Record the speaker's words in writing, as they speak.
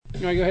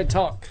You want to go ahead and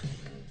talk?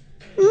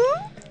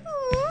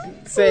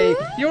 Say,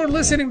 you're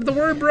listening to the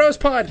Word Bros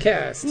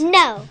podcast.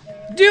 No.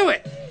 Do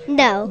it.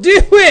 No.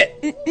 Do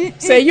it.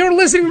 Say, you're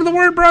listening to the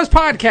Word Bros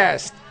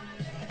podcast.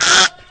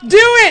 Do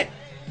it.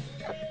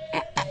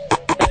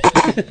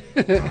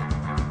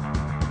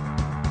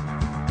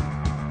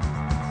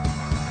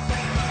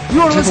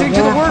 You're listening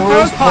to the Word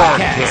Bros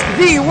podcast.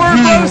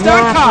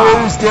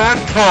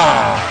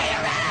 TheWordBros.com.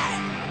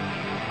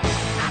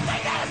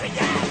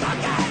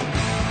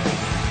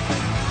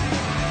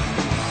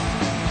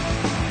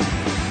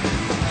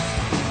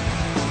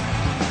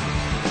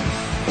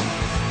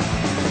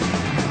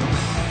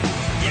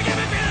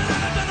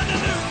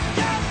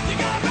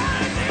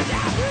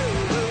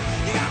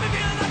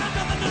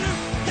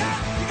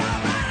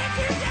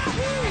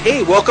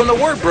 Hey, welcome to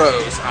Word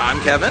Bros. I'm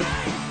Kevin.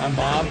 I'm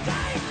Bob.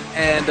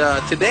 And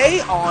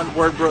today on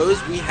Word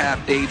Bros, we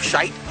have Dave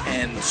Scheidt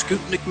and Scoot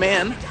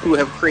McMahon, who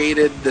have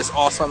created this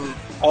awesome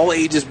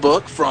all-ages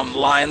book from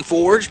Lion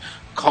Forge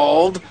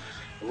called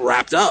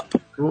Wrapped Up.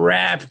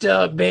 Wrapped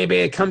Up, baby.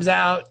 It comes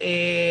out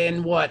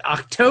in,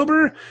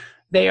 October?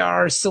 They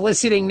are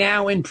soliciting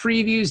now in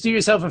previews. Do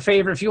yourself a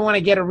favor. If you want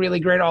to get a really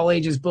great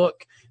all-ages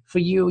book for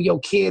you, your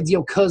kids,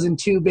 your cousin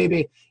too,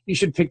 baby, you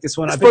should pick this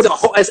one up.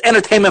 It's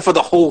entertainment for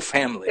the whole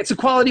family. It's a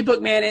quality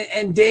book, man.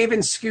 And Dave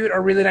and Scoot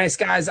are really nice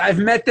guys. I've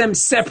met them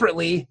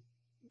separately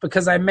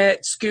because I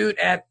met Scoot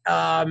at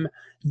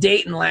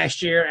Dayton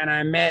last year, and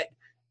I met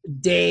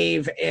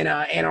Dave in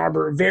Ann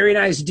Arbor. Very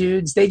nice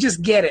dudes. They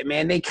just get it,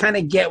 man. They kind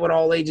of get what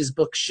all ages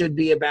books should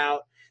be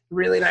about.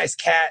 Really nice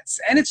cats.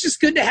 And it's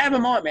just good to have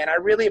them on, man. I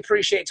really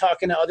appreciate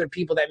talking to other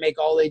people that make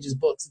all ages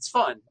books. It's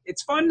fun.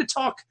 It's fun to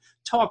talk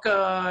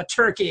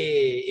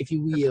turkey, if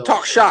you will.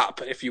 Talk shop,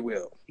 if you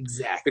will.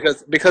 Exactly.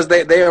 Because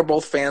they are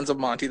both fans of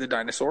Monty the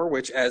Dinosaur,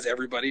 which, as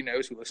everybody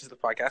knows who listens to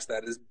the podcast,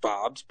 that is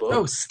Bob's book.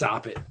 Oh,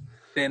 stop it.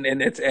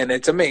 And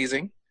it's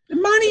amazing.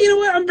 Monty, you know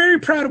what? I'm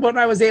very proud of what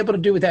I was able to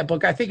do with that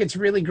book. I think it's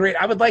really great.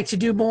 I would like to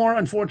do more.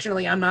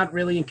 Unfortunately, I'm not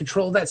really in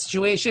control of that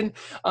situation.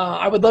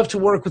 I would love to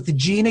work with the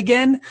Gene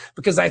again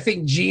because I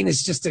think Gene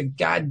is just a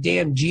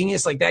goddamn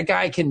genius. Like, that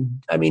guy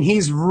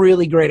he's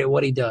really great at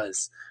what he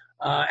does.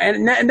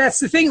 And that's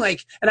the thing,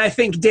 and I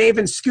think Dave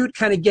and Scoot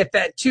kind of get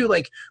that too.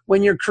 Like,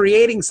 when you're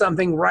creating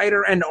something,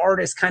 writer and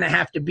artist kind of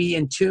have to be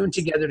in tune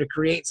together to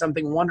create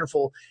something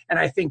wonderful. And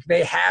I think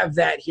they have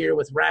that here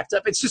with Wrapped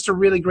Up. It's just a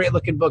really great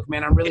looking book,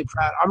 man. I'm really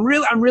proud. I'm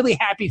really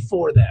happy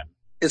for them.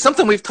 It's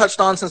something we've touched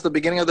on since the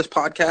beginning of this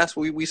podcast.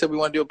 We said we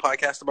want to do a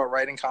podcast about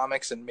writing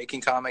comics and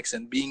making comics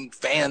and being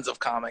fans of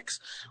comics,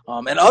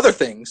 and other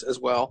things as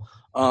well.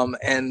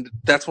 And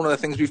that's one of the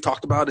things we've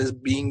talked about is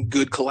being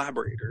good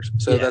collaborators.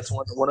 So yes. That's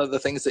one of the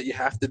things that you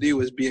have to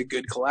do is be a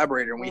good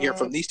collaborator. And we hear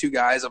from these two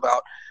guys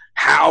about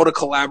how to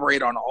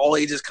collaborate on all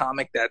ages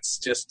comic. That's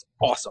just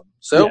awesome.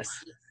 So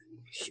yes.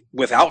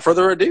 Without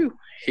further ado,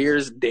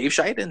 here's Dave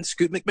Scheidt and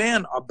Scoot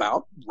McMahon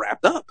about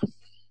Wrapped Up.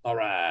 All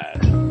right.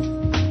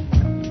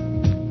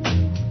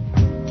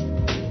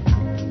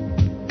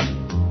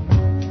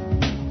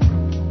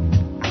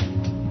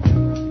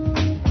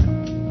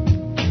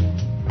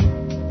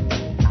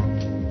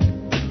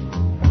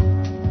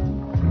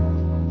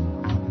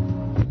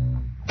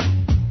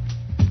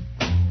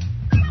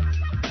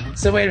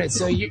 So wait a minute.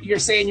 So you're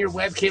saying your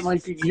webcam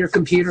on your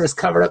computer is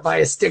covered up by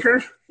a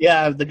sticker?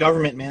 Yeah, the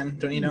government, man.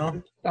 Don't you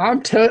know?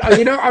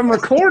 I'm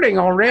recording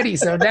already.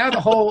 So now the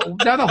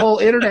whole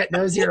internet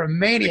knows you're a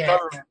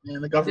maniac.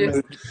 The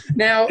government.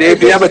 Now,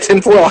 Dave, do you have a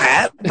tinfoil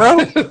hat,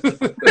 bro?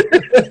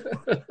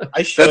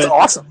 I should. That's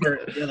awesome.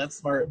 Yeah, that's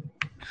smart.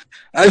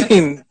 I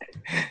mean,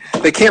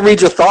 they can't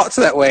read your thoughts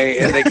that way,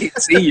 and they can't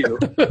see you.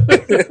 Yeah,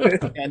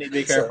 I need to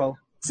be careful.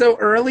 So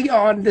early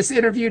on, this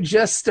interview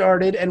just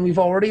started, and we've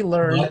already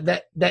learned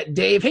that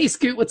Dave. Hey,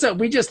 Scoot, what's up?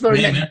 We just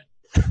learned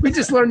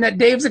that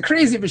Dave's a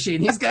crazy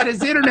machine. He's got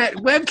his internet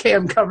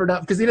webcam covered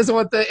up because he doesn't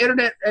want the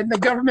internet and the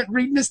government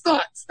reading his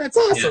thoughts. That's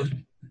awesome. Yeah.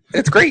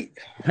 It's great.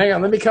 Hang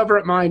on, let me cover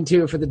up mine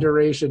too for the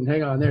duration.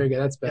 Hang on, there you go.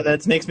 That's better. Yeah,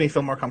 that makes me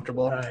feel more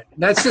comfortable. All right.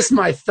 That's just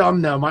my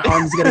thumb, though. My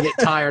arm's gonna get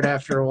tired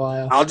after a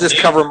while. I'll just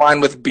cover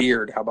mine with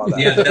beard. How about that?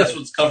 Yeah, that's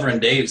what's covering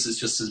Dave's. Is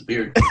just his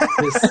beard.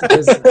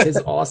 his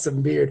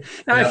awesome beard.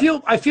 Now yeah.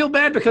 I feel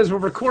bad because we're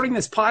recording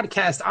this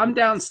podcast. I'm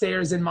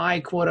downstairs in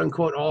my quote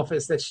unquote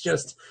office. That's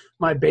just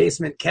my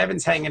basement.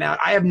 Kevin's hanging out.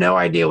 I have no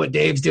idea what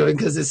Dave's doing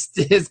because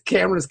his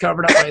camera's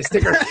covered up by a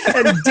sticker.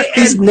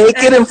 He's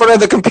naked in front of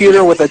the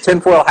computer with a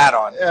tinfoil hat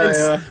on.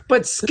 Yeah.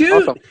 But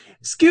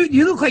Scoot,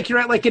 you look like you're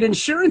at like an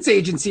insurance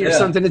agency or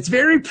something. It's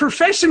very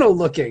professional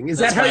looking.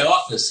 That's my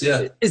office?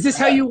 Yeah. Is this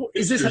how you?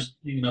 Is this up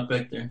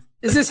back there?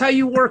 Is this how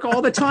you work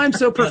all the time?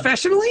 So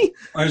professionally?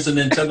 There's a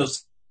Nintendo.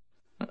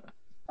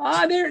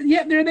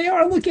 There they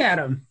are. Look at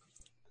them.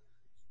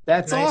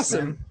 That's nice,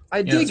 awesome. Man.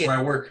 I dig it. That's where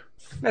I work.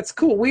 That's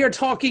cool. We are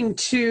talking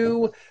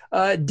to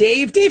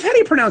Dave. Dave, how do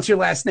you pronounce your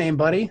last name,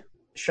 buddy?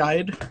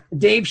 Scheidt.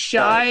 Dave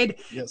Scheidt.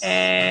 Yes.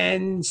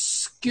 And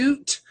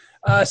Scoot.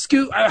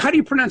 Scoot, how do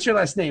you pronounce your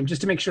last name,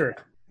 just to make sure?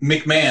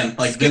 McMahon,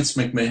 like Vince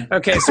McMahon.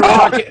 Okay, so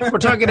we're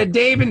talking to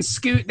Dave and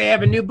Scoot. They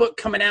have a new book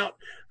coming out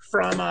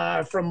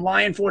from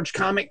Lion Forge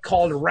Comic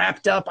called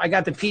Wrapped Up. I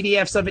got the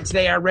PDFs of it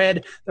today. I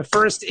read the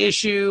first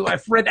issue. I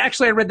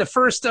read the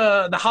first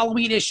the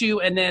Halloween issue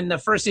and then the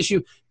first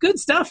issue. Good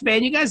stuff,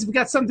 man. You guys have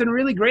got something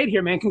really great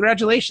here, man.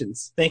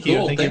 Congratulations. Thank you.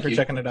 Cool, Thank you for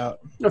checking it out.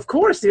 Of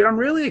course, dude. I'm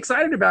really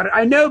excited about it.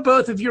 I know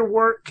both of your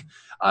work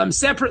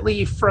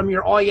separately from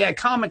your All Yeah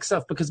Comic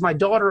stuff because my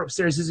daughter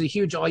upstairs is a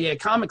huge All Yeah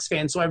Comics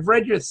fan. So I've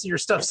read your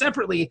stuff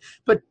separately,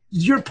 but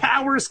your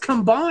powers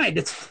combined,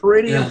 it's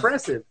pretty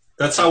impressive.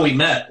 That's how we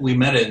met. We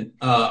met in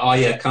All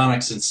Yeah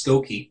Comics in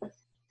Skokie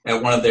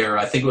at one of their,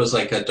 I think it was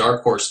like a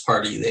Dark Horse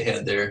party they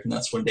had there. And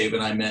that's when Dave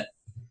and I met,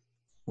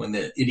 when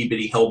the itty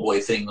bitty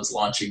Hellboy thing was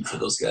launching for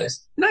those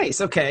guys.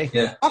 Nice. Okay.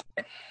 Yeah.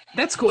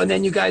 That's cool. And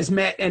then you guys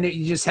met and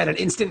you just had an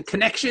instant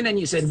connection and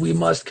you said, we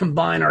must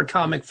combine our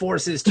comic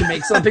forces to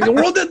make something the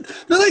world that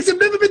the likes have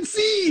never been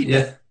seen.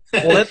 Yeah.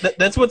 Well,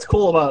 that's what's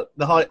cool about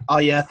the Oh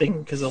Yeah thing,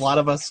 because a lot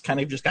of us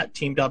kind of just got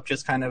teamed up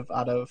just kind of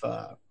out of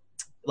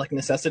like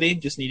necessity,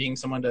 just needing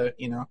someone to,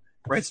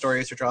 write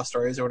stories or draw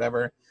stories or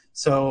whatever.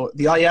 So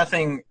the Oh Yeah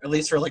thing, at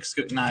least for like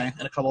Scoot and I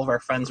and a couple of our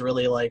friends,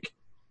 really like,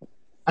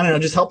 I don't know,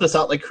 just helped us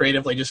out like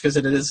creatively, just because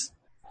it is,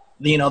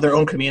 their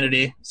own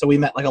community. So we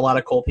met like a lot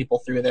of cool people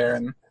through there,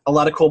 and a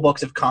lot of cool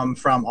books have come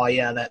from Oh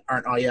Yeah that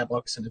aren't Oh Yeah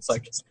books, and it's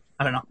like,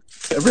 I don't know,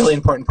 a really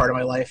important part of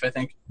my life, I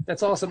think.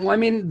 That's awesome. Well, I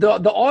mean,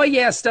 the All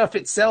Yeah stuff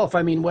itself,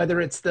 I mean,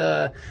 whether it's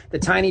the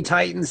Tiny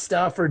Titans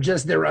stuff or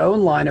just their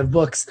own line of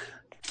books,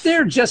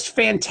 they're just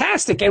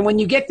fantastic. And when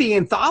you get the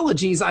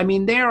anthologies, I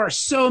mean, there are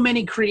so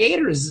many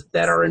creators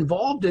that are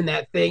involved in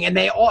that thing, and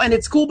and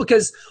it's cool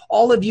because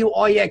all of you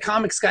All Yeah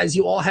Comics guys,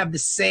 you all have the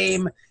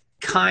same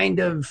kind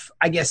of,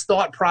 I guess,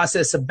 thought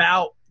process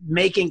about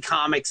making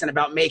comics and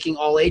about making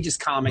all ages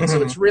comics.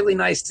 So it's really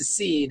nice to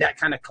see that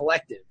kind of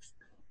collective.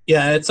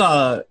 Yeah, it's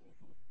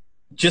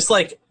just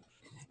like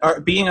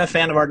being a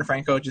fan of Art and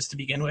Franco just to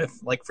begin with,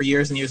 like for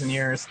years and years and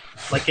years,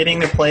 like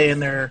getting to play in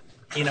their,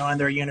 in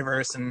their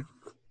universe and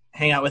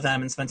hang out with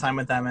them and spend time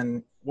with them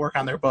and work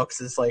on their books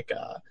is like,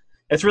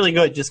 it's really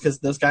good just because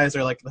those guys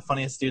are like the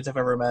funniest dudes I've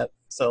ever met.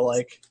 So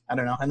like, I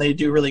don't know. And they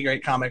do really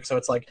great comics. So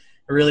it's like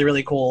really,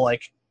 really cool,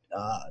 like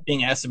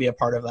being asked to be a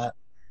part of that.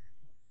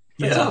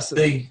 That's awesome.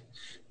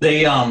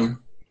 They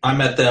I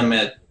met them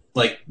at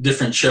like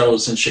different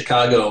shows in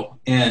Chicago,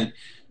 and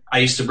I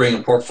used to bring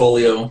a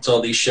portfolio to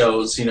all these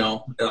shows,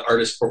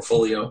 artist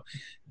portfolio.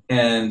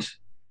 And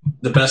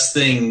the best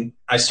thing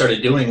I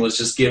started doing was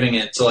just giving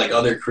it to like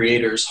other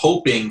creators,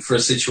 hoping for a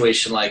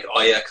situation like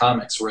Oh Yeah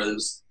Comics, where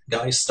there's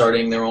guys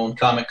starting their own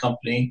comic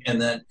company,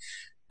 and then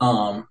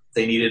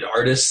they needed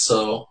artists,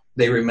 so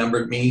they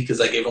remembered me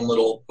because I gave them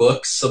little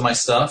books of my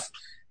stuff.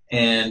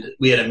 And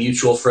we had a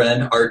mutual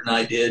friend, Art and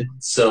I did,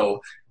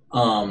 so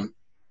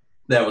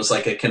that was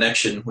like a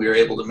connection we were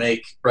able to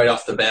make right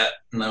off the bat,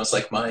 and that was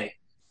like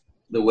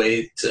the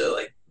way to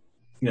like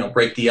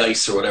break the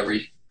ice or whatever.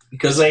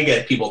 Because I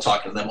get people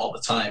talking to them all the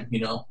time,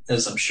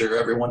 as I'm sure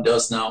everyone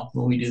does now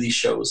when we do these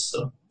shows.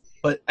 So,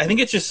 but I think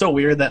it's just so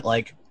weird that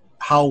like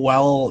how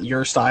well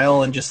your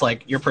style and just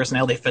like your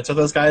personality fits with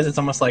those guys. It's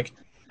almost like,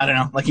 I don't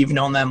know, like you've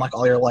known them like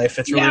all your life.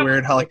 It's really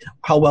weird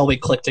how well we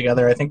click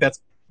together. I think that's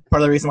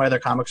part of the reason why their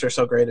comics are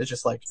so great. It's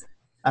just like,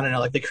 I don't know,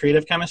 like the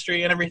creative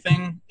chemistry and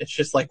everything. It's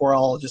just like we're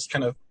all just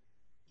kind of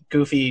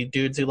goofy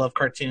dudes who love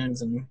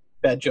cartoons and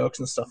bad jokes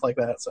and stuff like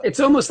that. So it's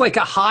almost like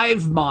a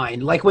hive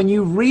mind. Like when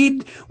you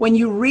read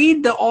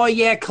the All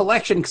Yeah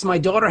collection, because my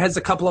daughter has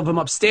a couple of them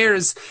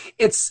upstairs,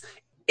 it's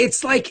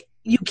like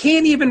you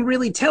can't even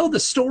really tell. The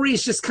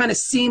stories just kind of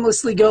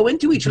seamlessly go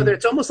into each other.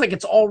 It's almost like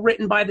it's all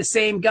written by the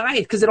same guy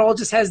because it all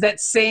just has that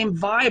same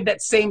vibe,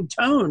 that same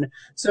tone.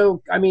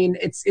 So, I mean,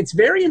 it's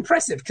very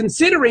impressive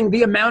considering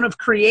the amount of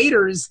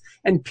creators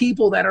and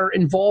people that are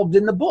involved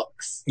in the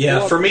books.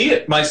 Yeah, for me,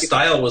 my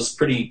style was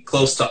pretty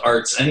close to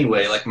Art's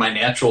anyway, like my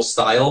natural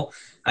style.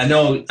 I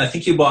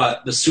think you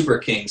bought the Super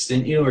Kings,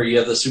 didn't you? Or you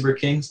have the Super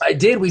Kings? I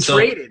did. We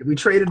traded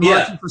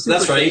Monty for Super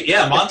that's right. Kings.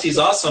 Yeah, Monty's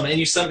awesome. And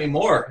you sent me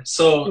more.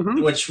 So,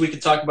 which we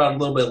could talk about a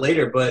little bit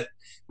later. But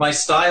my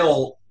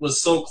style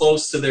was so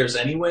close to theirs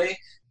anyway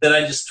that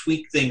I just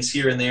tweaked things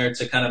here and there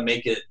to kind of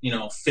make it,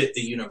 fit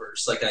the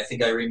universe. Like I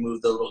think I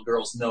removed the little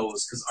girl's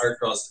nose because Art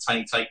draws the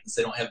Tiny Titans.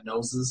 They don't have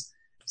noses.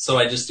 So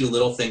I just do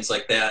little things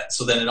like that.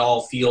 So then it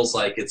all feels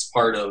like it's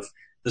part of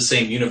the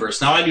same universe.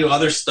 Now I do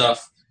other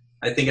stuff.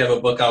 I think I have a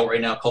book out right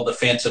now called The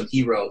Phantom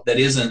Hero that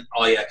isn't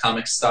All Yeah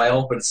Comics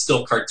style, but it's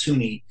still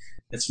cartoony.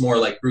 It's more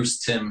like Bruce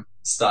Timm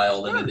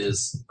style than it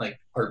is like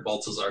Art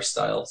Baltazar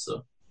style.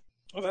 So,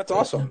 that's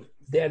awesome.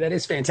 Yeah, that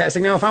is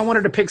fantastic. Now, if I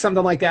wanted to pick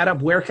something like that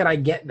up, where could I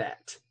get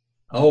that?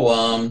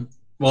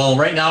 Well,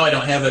 right now I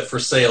don't have it for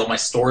sale. My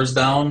store's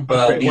down,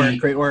 but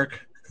great work.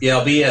 Yeah,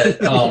 I'll be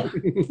at.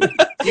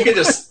 You can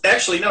just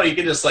you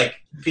can just like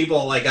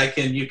people like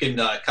you can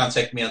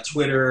contact me on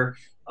Twitter,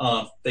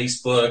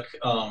 Facebook.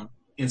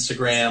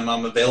 Instagram.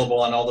 I'm available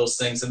on all those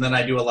things. And then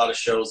I do a lot of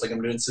shows. Like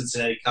I'm doing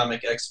Cincinnati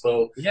Comic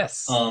Expo.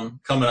 Yes.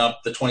 Coming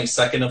up the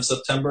 22nd of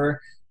September,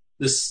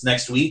 this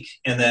next week.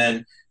 And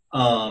then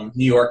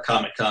New York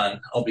Comic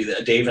Con. I'll be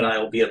there. Dave and I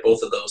will be at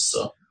both of those.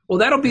 So. Well,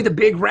 that'll be the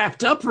big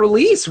wrapped up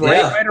release, right?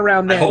 Yeah, right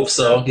around then. I hope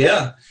so.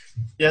 Yeah.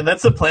 Yeah,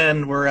 that's the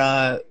plan.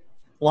 We're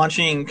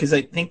launching, because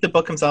I think the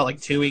book comes out like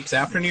 2 weeks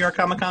after New York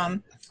Comic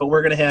Con, but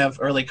we're going to have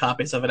early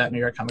copies of it at New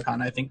York Comic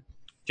Con. I think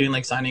doing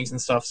like signings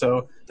and stuff.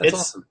 So That's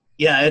awesome.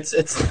 Yeah, it's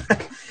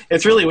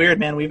it's really weird,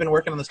 man. We've been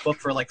working on this book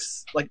for like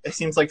it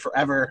seems like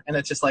forever, and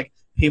it's just like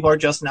people are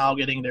just now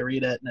getting to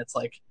read it, and it's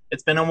like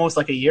it's been almost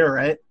like a year,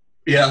 right?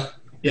 Yeah.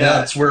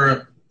 It's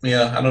where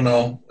I don't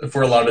know if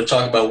we're allowed to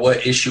talk about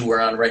what issue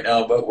we're on right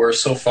now, but we're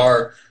so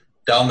far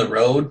down the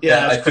road.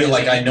 Yeah, I feel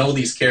like I know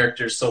these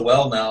characters so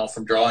well now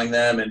from drawing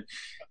them,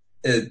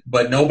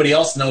 but nobody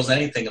else knows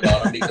anything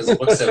about them because the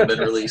books haven't been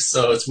released.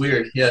 So it's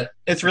weird. Yeah,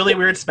 it's really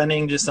weird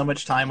spending just so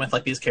much time with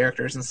like these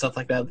characters and stuff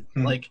like that.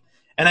 Mm-hmm. Like,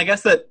 and I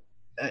guess that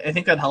I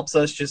think that helps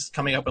us just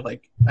coming up with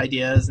like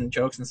ideas and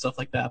jokes and stuff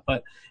like that.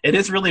 But it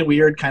is really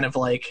weird, kind of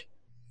like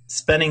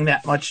spending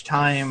that much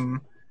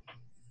time,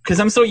 because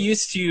I'm so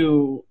used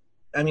to.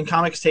 I mean,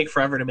 comics take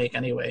forever to make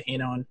anyway,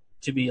 and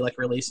to be like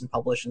released and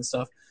published and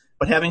stuff.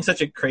 But having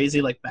such a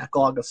crazy like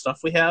backlog of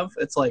stuff we have,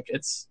 it's like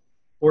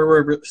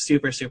we're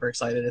super super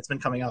excited. It's been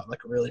coming out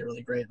like really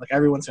really great. Like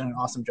everyone's doing an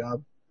awesome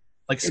job.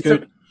 Like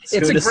Scoot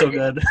is so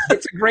good.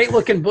 It's a great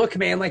looking book,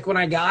 man. Like when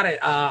I got it,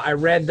 I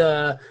read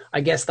the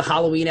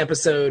Halloween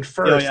episode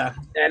first. Oh, yeah.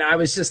 And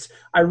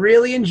I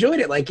really enjoyed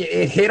it. Like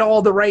it hit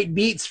all the right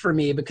beats for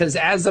me, because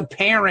as a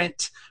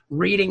parent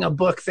reading a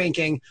book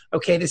thinking,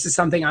 okay, this is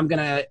something I'm going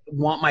to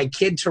want my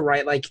kid to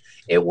write. Like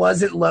it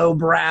wasn't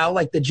lowbrow.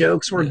 Like the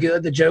jokes were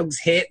good. The jokes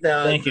hit.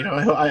 Thank you.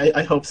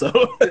 I hope so.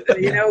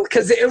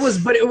 Because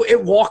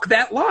it walked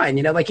that line,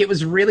 like it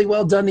was really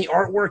well done. The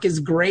artwork is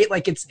great.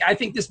 Like I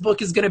think this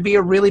book is going to be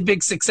a really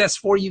big success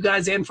for you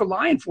guys and for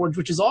Lion Forge,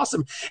 which is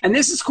awesome. And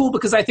this is cool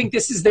because I think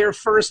this is their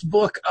first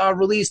book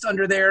released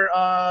under their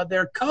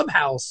Cub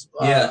House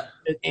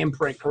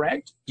imprint,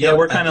 correct? Yeah,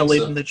 we're kind of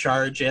leading the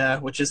charge,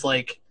 which is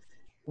like,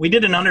 we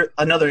did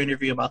another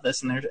interview about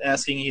this, and they're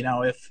asking,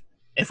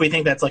 if we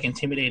think that's like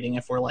intimidating,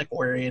 if we're like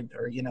worried,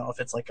 or if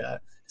it's like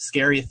a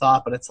scary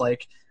thought. But it's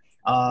like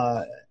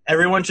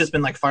everyone's just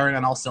been like firing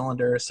on all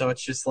cylinders, so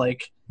it's just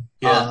like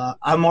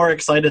I'm more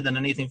excited than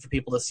anything for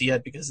people to see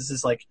it, because this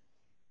is like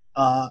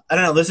I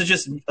don't know, this is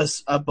just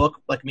a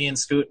book like me and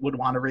Scoot would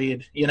want to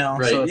read,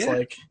 Right. So it's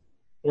like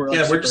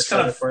we're just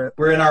kind of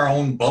we're in our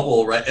own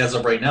bubble right as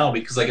of right now,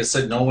 because like I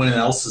said, no one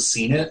else has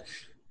seen it.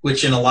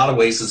 Which in a lot of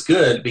ways is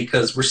good,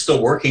 because we're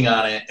still working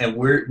on it, and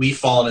we've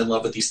fallen in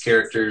love with these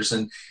characters.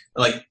 And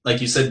like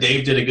you said,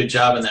 Dave did a good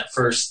job in that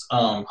first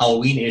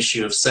Halloween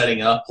issue of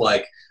setting up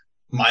like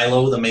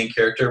Milo, the main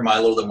character,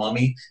 Milo the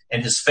mummy,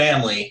 and his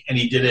family, and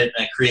he did it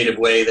in a creative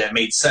way that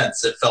made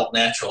sense. It felt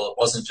natural. It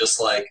wasn't just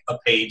like a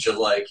page of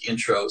like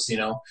intros,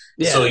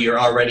 Yeah. So you're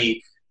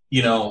already,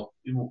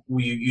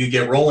 you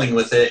get rolling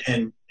with it,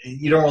 and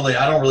I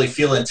don't really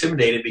feel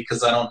intimidated,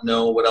 because I don't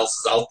know what else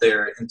is out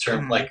there in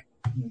terms like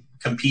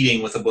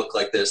competing with a book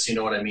like this, you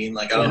know what I mean?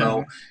 Like I don't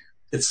know,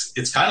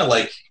 it's kind of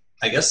like,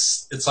 I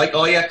guess it's like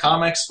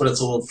comics, but it's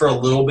for a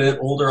little bit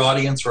older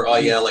audience, where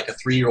like a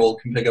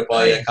 3-year-old can pick up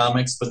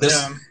comics, but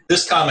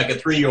this comic a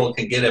 3-year-old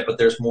can get it, but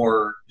there's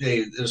more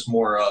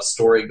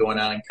story going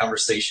on and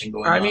conversation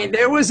going on. I mean,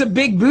 there was a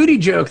big booty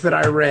joke that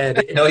I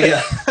read. Oh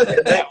yeah.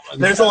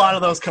 There's a lot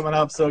of those coming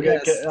up, so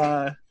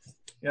yes.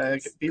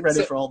 Be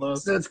ready for all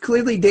those. So it's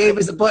clearly Dave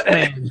is a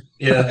buttman.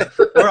 Yeah,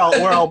 we're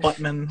all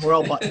buttmen. We're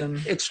all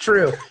buttmen. It's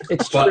true.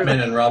 It's Buttman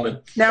true. and Robin.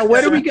 Now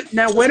when are we going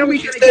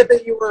to get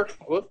that you were?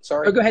 Whoops,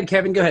 sorry. Oh, go ahead,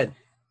 Kevin. Go ahead.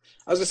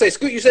 I was going to say,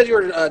 Scoot, you said you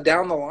were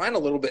down the line a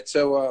little bit.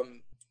 So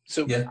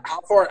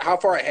how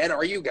far ahead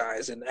are you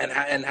guys, and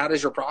how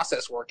does your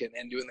process work in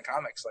doing the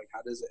comics? Like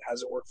how does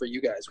it work for you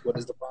guys? What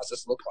does the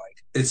process look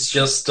like? It's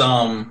just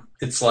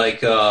it's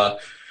like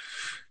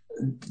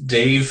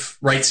Dave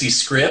writes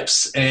these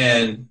scripts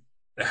and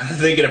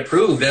they get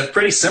approved. That's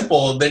pretty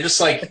simple. They're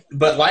just like,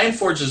 but Lion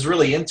Forge is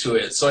really into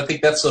it. So I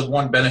think that's the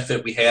one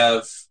benefit we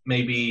have,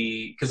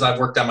 maybe because I've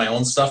worked on my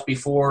own stuff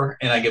before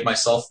and I give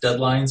myself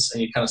deadlines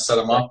and you kind of set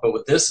them up. But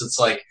with this, it's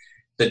like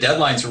the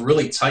deadlines were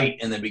really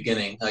tight in the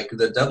beginning. Like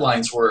the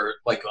deadlines were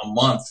like a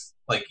month.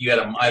 Like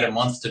I had a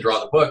month to draw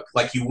the book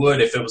like you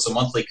would if it was a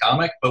monthly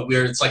comic, but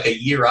it's like a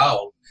year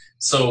out.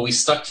 So we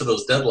stuck to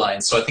those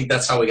deadlines. So I think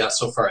that's how we got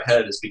so far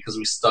ahead, is because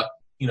we stuck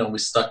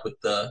with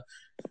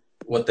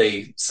what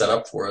they set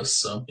up for us.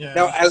 So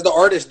Now, as the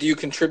artist, do you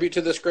contribute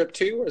to the script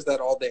too, or is that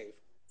all Dave?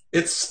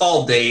 It's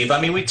all Dave.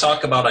 I mean, we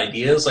talk about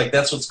ideas. Like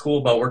that's what's cool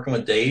about working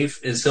with Dave,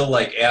 is he'll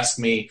like ask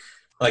me,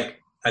 like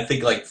I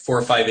think like 4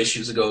 or 5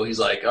 issues ago, he's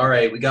like, "All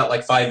right, we got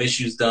like 5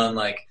 issues done.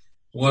 Like,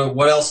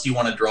 what else do you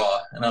want to draw?"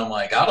 And I'm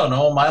like, "I don't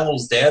know.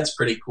 Milo's dad's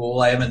pretty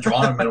cool. I haven't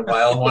drawn him in a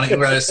while. I want to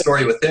write a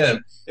story with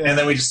him." And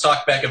then we just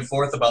talk back and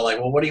forth about like,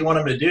 "Well, what do you want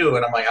him to do?"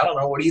 And I'm like, "I don't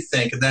know. What do you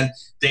think?" And then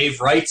Dave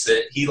writes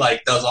it. He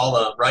like does all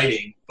the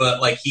writing,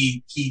 but like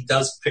he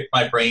does pick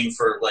my brain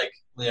for like,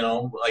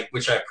 like,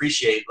 which I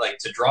appreciate, like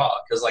to draw.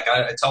 Cause like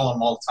I tell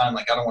him all the time,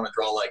 like, I don't want to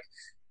draw like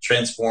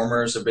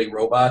Transformers or big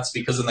robots,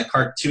 because in the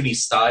cartoony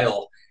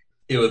style,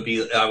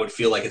 I would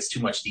feel like it's too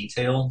much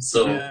detail.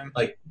 So Yeah.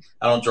 like,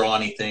 I don't draw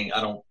anything.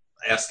 I don't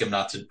ask him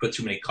not to put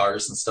too many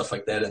cars and stuff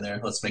like that in there.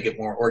 Let's make it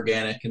more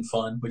organic and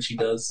fun, which he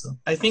does. So.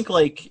 I think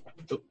like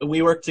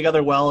we work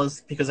together well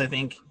is because I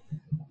think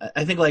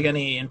like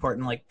any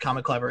important like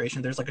comic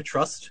collaboration, there's like a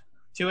trust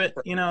to it,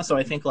 you know? So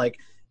I think like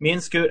me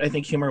and Scoot, I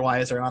think humor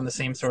wise are on the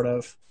same sort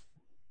of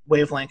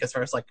wavelength as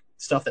far as like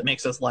stuff that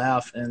makes us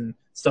laugh and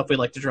stuff we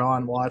like to draw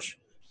and watch.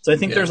 So I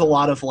think there's a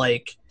lot of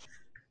like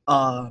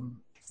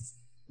I'm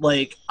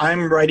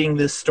writing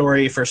this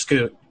story for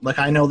Scoot. Like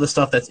I know the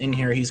stuff that's in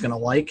here he's gonna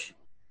like.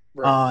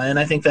 Right. And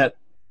I think that,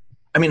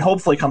 I mean,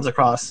 hopefully comes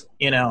across,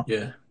 you know?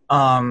 Yeah.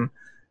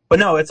 But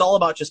no, it's all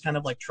about just kind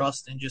of like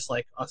trust and just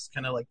like us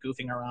kind of like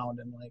goofing around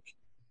and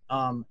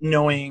like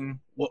knowing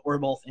what we're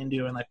both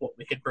into and like what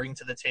we could bring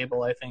to the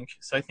table, I think.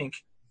 So I think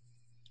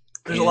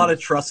there's a lot of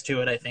trust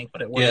to it, I think,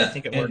 but I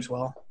think it works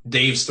well.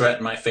 Dave's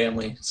threatened my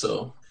family,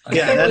 so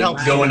that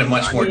helps. Go into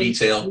much more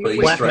detail, but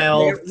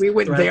blackmail. We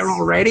went there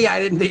already.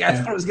 I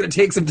thought it was going to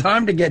take some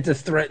time to get to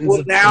threatens.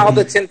 Well, now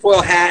the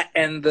tinfoil hat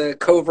and the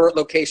covert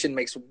location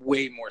makes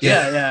way more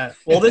sense. Yeah.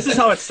 Well, this is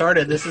how it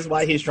started. This is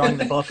why he's drawing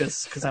the book,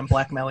 is because I'm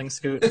blackmailing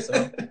Scoot.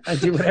 So I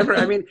do whatever.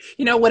 I mean,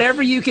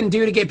 whatever you can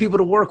do to get people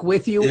to work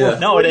with you. Yeah.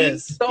 No, it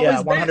is.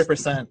 Yeah,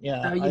 100%.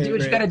 Yeah, you do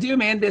what you got to do,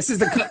 man. This is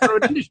the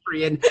cutthroat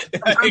industry, and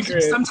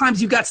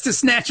sometimes you got to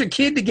snatch a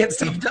kid to get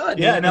stuff done.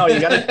 Yeah, no, you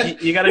gotta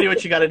do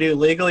what you gotta do.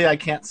 Legally, I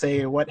can't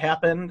say what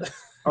happened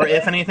or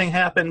if anything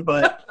happened,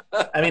 but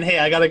I mean, hey,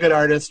 I got a good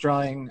artist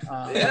drawing.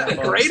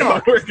 Great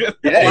art.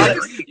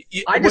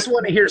 I just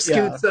want to hear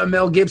Scoot's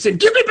Mel Gibson.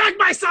 Give me back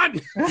my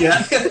son.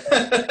 Yeah,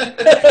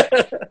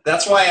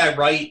 that's why I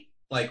write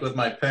like with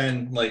my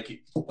pen,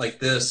 like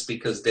this,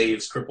 because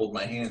Dave's crippled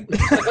my hand.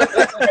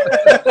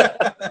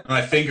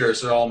 My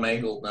fingers are all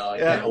mangled now. I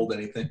can't hold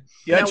anything.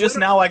 Yeah,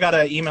 now I got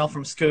an email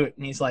from Scoot,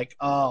 and he's like,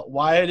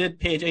 why did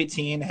page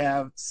 18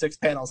 have 6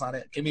 panels on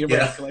it? Give me a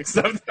break, like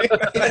something.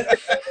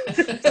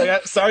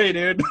 Like, sorry,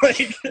 dude.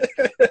 Like,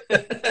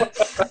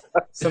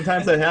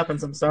 sometimes that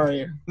happens. I'm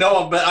sorry.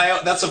 No,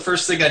 but that's the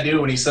first thing I do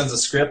when he sends a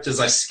script is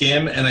I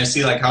skim and I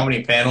see like how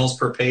many panels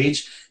per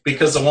page,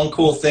 because the one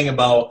cool thing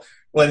about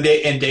and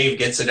Dave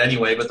gets it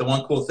anyway, but the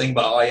one cool thing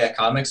about Oh Yeah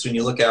Comics, when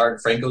you look at Art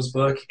and Franco's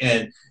book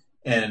and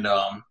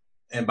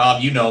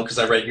Bob, because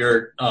I read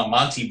your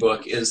Monty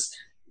book, is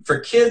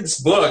for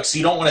kids' books,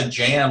 you don't want to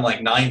jam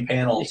like 9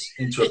 panels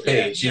into a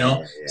page,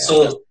 Yeah.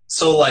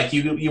 So like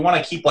you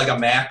want to keep like a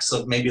max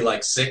of maybe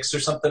like 6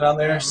 or something on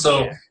there.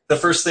 So the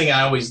first thing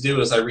I always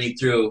do is I read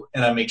through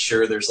and I make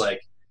sure there's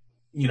like,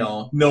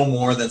 no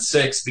more than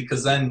 6,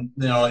 because then,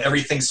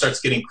 everything starts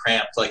getting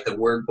cramped. Like the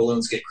word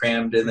balloons get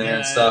crammed in there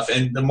and stuff.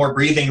 And the more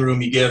breathing room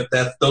you give,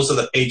 those are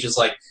the pages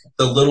like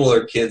the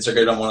littler kids are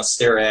going to want to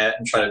stare at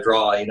and try to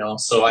draw,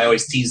 So I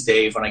always tease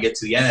Dave when I get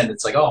to the end.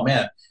 It's like, oh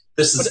man,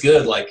 this is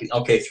good. Like,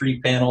 okay, 3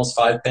 panels,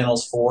 5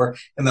 panels, 4.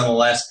 And then the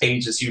last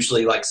page is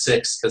usually like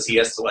 6 because he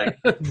has to like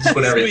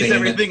put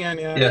everything in.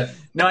 Yeah.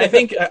 No, I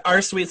think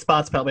our sweet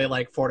spot's probably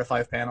like 4 to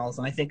 5 panels.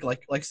 And I think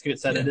like Scoot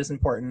said, it is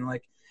important.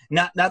 Like,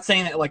 not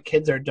saying that like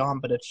kids are dumb,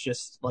 but it's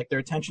just like their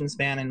attention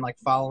span and like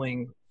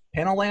following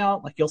panel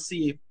layout. Like you'll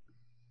see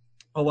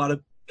a lot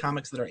of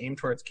comics that are aimed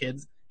towards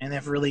kids and they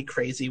have really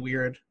crazy,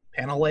 weird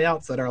panel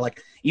layouts that are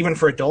like, even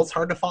for adults,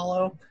 hard to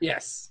follow.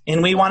 Yes.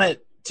 And we want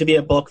it to be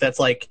a book that's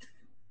like,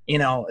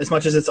 as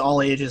much as it's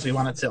all ages, we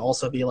want it to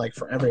also be like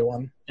for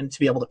everyone and to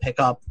be able to pick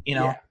up,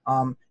 And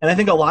I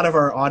think a lot of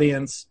our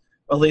audience,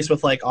 at least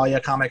with like Oh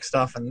Yeah Comic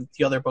stuff and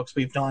the other books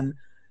we've done,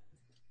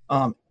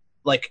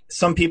 like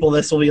some people,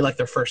 this will be like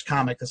their first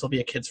comic. This will be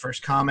a kid's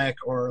first comic,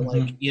 or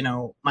like,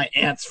 my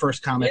aunt's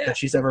first comic that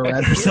she's ever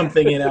read or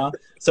something,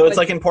 So it's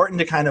like important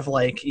to kind of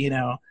like,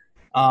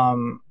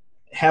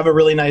 have a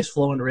really nice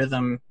flow and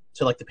rhythm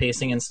to like the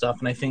pacing and stuff.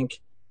 And I think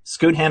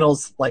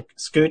Scoot's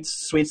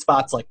sweet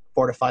spot's like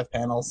 4 to 5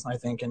 panels, I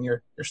think, and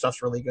your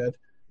stuff's really good.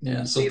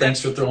 Yeah, so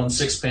thanks for throwing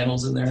 6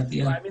 panels in there at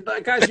the end. I mean,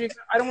 guys,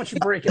 I don't want you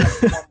breaking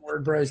up one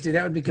word, bros, dude.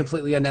 That would be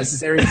completely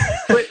unnecessary.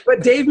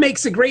 But Dave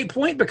makes a great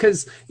point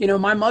because,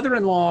 my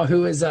mother-in-law,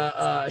 who is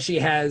she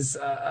has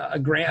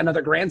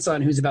another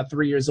grandson who's about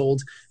 3 years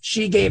old.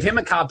 She gave him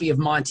a copy of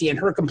Monty, and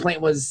her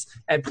complaint was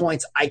at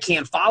points, I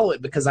can't follow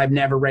it because I've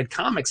never read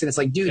comics. And it's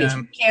like, dude, if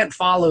you can't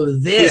follow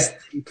this,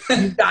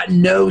 you've got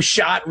no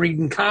shot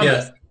reading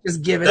comics.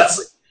 Just give it up.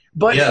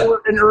 But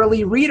for an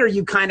early reader,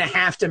 you kind of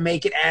have to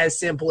make it as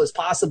simple as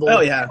possible. Oh,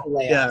 yeah.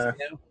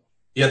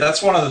 Yeah,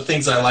 that's one of the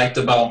things I liked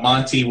about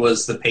Monty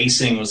was the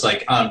pacing was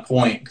like on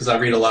point, because I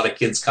read a lot of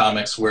kids'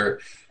 comics where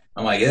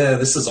I'm like,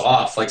 this is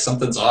off. Like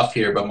something's off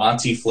here. But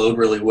Monty flowed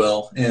really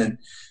well. And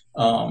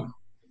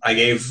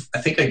I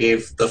think I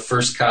gave the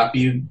first copy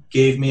you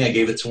gave me, I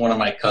gave it to one of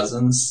my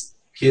cousin's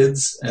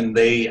kids, and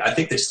I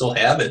think they still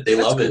have it. They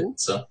love cool.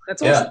 It. So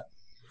that's awesome.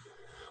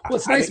 Well,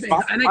 it's nice.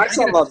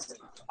 I love it.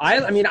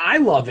 I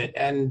love it,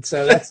 and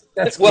so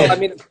that's well. I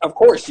mean, of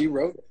course, you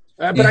wrote it.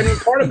 But I mean,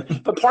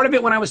 part of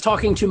it when I was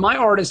talking to my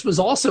artist was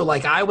also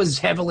like I was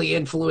heavily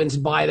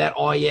influenced by that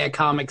oh yeah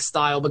comic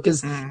style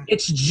because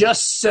it's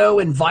just so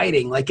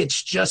inviting, like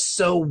it's just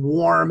so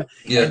warm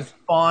and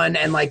fun,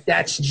 and like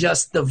that's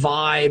just the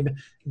vibe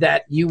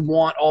that you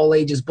want all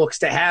ages books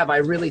to have. I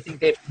really think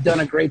they've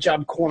done a great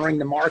job cornering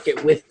the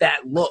market with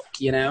that look,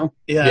 you know?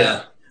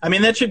 Yeah. I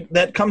mean,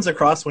 that comes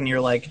across when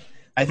you're like,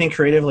 I think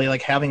creatively,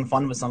 like having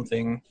fun with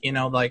something, you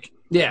know, like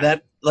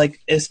that,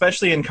 like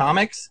especially in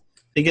comics.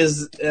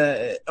 Because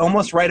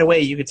almost right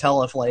away you could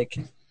tell if, like,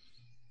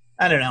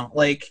 I don't know,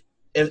 like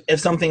if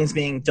something's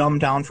being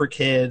dumbed down for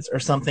kids or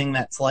something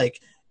that's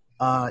like,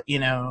 you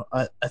know,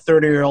 a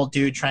 30-year-old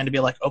dude trying to be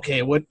like,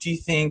 okay, what do you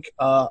think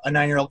a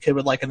 9-year-old kid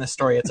would like in this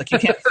story? It's like you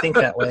can't think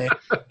that way,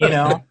 you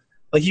know?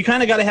 Like you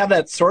kind of got to have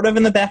that sort of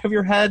in the back of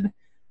your head,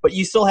 but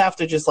you still have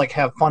to just like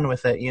have fun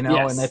with it, you know?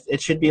 Yes. And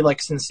it should be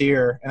like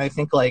sincere. And I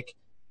think like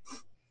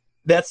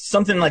that's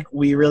something like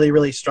we really,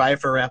 really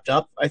strive for Wrapped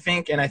Up, I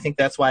think. And I think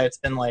that's why it's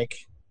been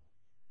like,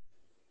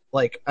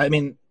 I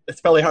mean,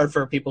 it's probably hard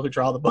for people who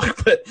draw the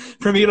book, but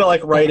for me to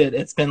like write it,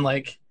 it's been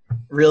like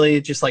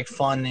really just like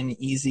fun and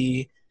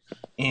easy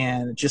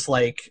and just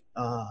like,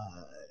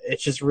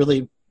 it's just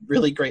really,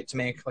 really great to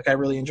make. Like I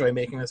really enjoy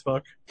making this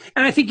book.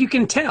 And I think you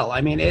can tell. I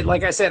mean,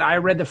 like I said, I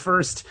read the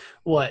first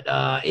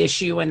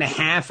issue and a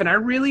half, and I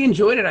really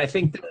enjoyed it. I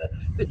think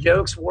the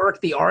jokes work,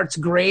 the art's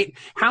great.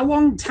 How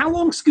long,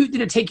 Scoot,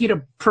 did it take you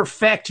to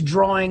perfect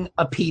drawing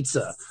a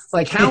pizza?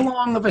 Like, how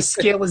long of a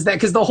skill is that?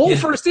 Because the whole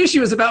first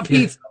issue is about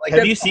pizza. Like,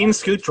 have you seen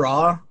Scoot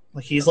draw?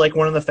 Like he's like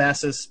one of the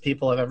fastest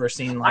people I've ever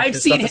seen. Like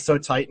his stuff is so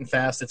tight and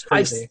fast, it's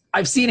crazy.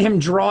 I've seen him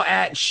draw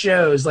at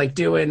shows, like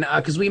doing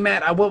because we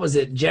met. What was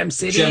it, Gem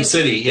City? Gem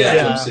City, yeah.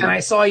 Gem City. And I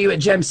saw you at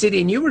Gem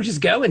City, and you were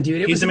just going,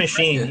 dude. He's a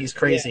machine. He's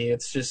crazy. Yeah.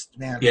 It's just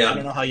man. Yeah. I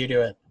don't know how you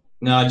do it.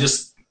 No,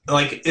 just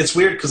like it's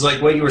weird because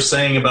like what you were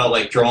saying about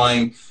like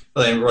drawing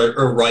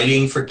or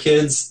writing for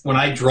kids. When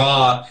I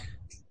draw,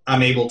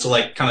 I'm able to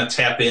like kind of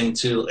tap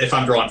into if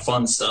I'm drawing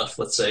fun stuff,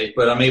 let's say,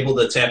 but I'm able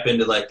to tap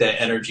into like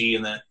that energy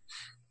and that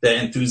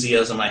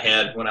enthusiasm I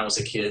had when I was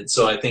a kid.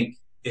 So I think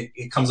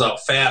it comes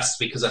out fast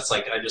because that's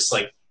like,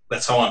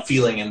 that's how I'm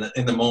feeling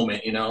in the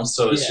moment, you know?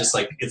 So it's just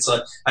like,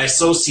 I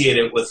associate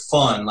it with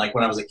fun. Like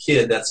when I was a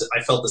kid,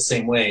 I felt the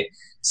same way.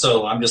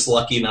 So I'm just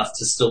lucky enough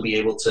to still be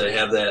able to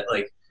have that,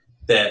 like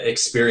that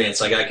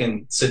experience. Like I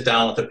can sit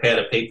down with a pad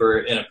of paper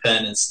and a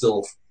pen and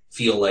still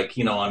feel like,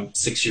 you know, I'm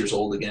 6 years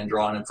old again,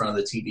 drawing in front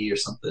of the TV or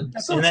something.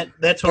 And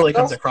that totally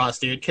comes across,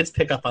 dude. Kids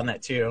pick up on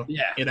that too.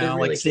 Yeah. You know,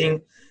 really like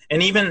seeing,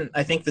 and even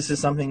I think this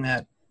is something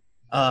that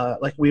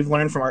like we've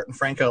learned from Art and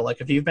Franco. Like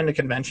if you've been to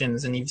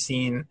conventions and you've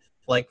seen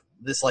like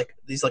these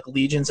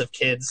legions of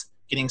kids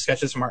getting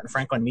sketches from Art and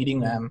Franco and meeting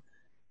them,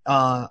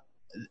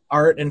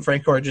 Art and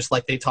Franco are just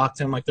like, they talk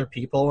to them like they're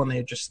people, and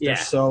they're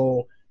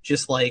so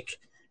just like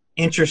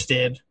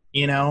interested,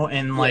 you know,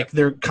 and like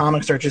their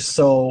comics are just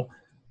so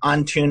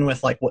on tune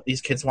with like what these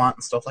kids want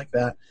and stuff like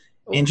that.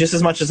 And just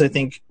as much as I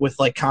think with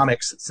like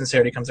comics,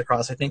 sincerity comes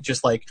across. I think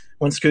just like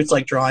when Scoot's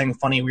like drawing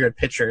funny, weird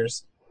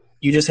pictures,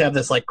 you just have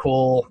this like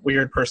cool,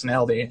 weird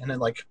personality, and then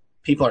like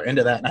people are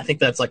into that. And I think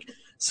that's like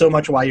so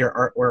much why your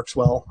art works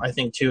well, I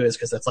think too, is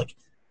because that's like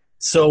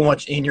so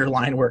much in your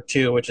line work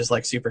too, which is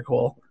like super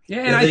cool.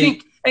 Yeah. And I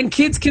think, and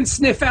kids can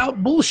sniff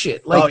out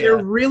bullshit. Like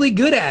they're really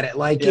good at it.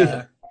 Like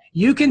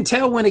you can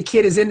tell when a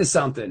kid is into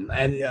something,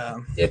 and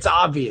it's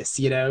obvious,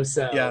 you know?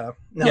 So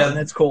and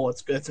it's cool.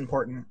 It's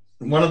important.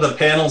 One of the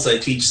panels I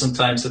teach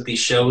sometimes at these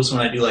shows when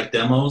I do like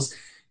demos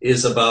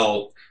is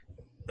about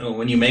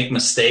when you make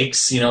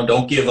mistakes, you know,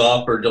 don't give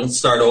up or don't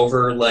start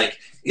over. Like,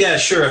 yeah,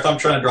 sure, if I'm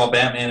trying to draw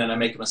Batman and I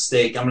make a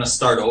mistake, I'm going to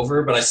start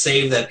over, but I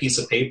save that piece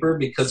of paper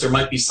because there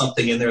might be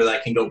something in there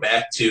that I can go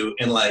back to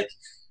and like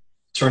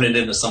turn it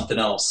into something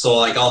else. So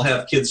like I'll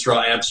have kids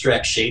draw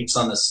abstract shapes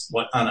on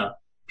a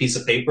piece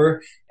of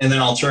paper, and then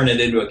I'll turn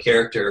it into a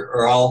character,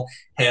 or I'll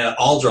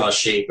draw a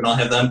shape and I'll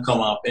have them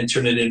come up and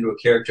turn it into a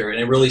character. And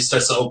it really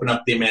starts to open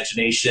up the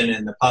imagination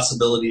and the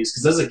possibilities.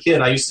 Because as a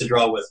kid, I used to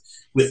draw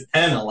with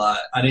pen a lot.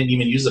 I didn't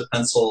even use a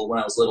pencil when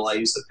I was little. I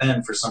used a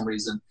pen for some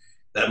reason.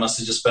 That must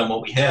have just been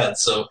what we had.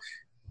 So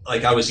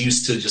like I was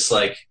used to just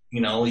like,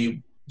 you know,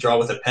 you draw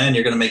with a pen,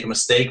 you're going to make a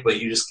mistake, but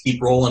you just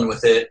keep rolling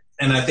with it.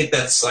 And I think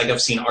that's like, I've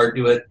seen Art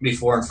do it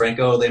before in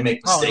Franco. They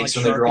make mistakes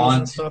when they're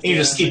drawing. You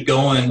just keep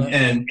going,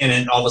 and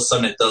then all of a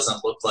sudden it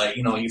doesn't look like,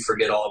 you know, you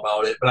forget all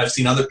about it. But I've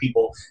seen other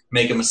people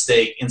make a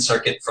mistake and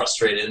start getting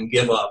frustrated and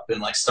give up and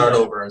like start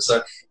over. And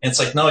so and it's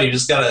like, no, you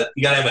gotta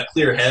have a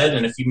clear head.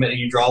 And if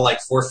you draw like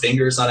 4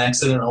 fingers on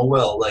accident, oh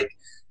well, like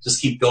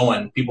just keep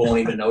going. People won't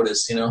even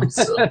notice, you know?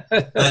 So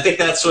and I think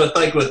that's what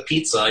like with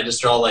pizza, I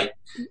just draw like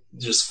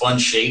just fun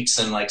shapes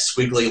and like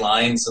squiggly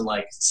lines and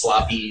like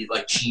sloppy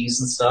like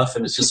cheese and stuff,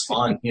 and it's just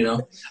fun, you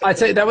know. I'd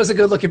say that was a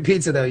good looking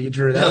pizza though you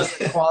drew. That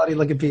was a quality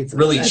looking pizza.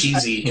 Really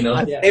cheesy, you know.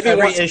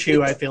 Every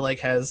issue I feel like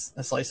has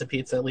a slice of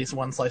pizza, at least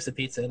one slice of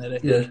pizza in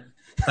it. Yeah.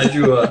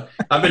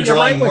 I've been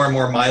drawing more and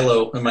more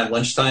Milo in my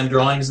lunchtime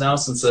drawings now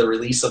since the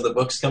release of the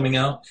book's coming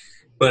out.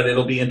 but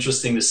it'll be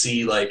interesting to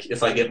see like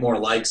if I get more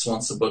likes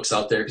once the book's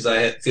out there, because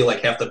I feel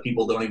like half the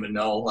people don't even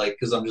know, like,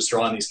 because I'm just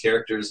drawing these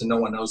characters and no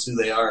one knows who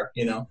they are,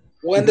 you know.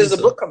 When does the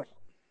book come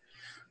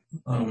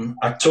out?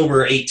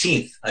 October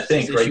 18th, I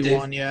think, It's right, issue Dave?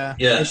 1, yeah.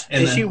 Yeah.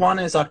 Issue 1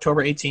 is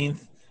October 18th.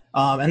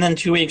 And then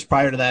 2 weeks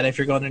prior to that, if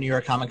you're going to New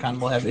York Comic Con,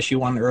 we'll have issue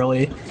 1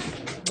 early.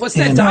 What's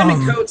that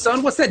diamond code,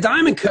 son? What's that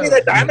diamond code? Give me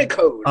that diamond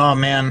code. Oh,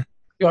 man.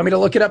 You want me to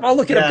look it up? I'll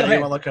look it up. Go Yeah, ahead.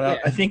 you want to look it up.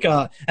 Yeah. I think,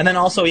 and then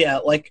also, yeah,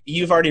 like,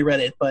 you've already read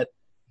it, but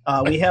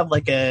we have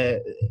like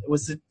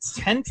was it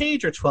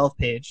 10-page or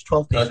 12-page?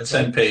 12 pages.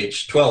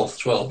 10-page.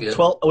 12, yeah.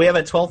 12. We have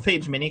a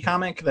 12-page mini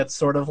comic that's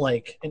sort of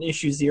like an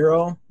issue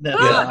 0. That,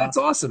 That's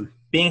awesome.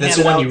 being That's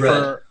handed the one out you read.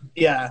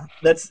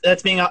 for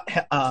that's being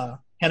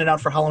handed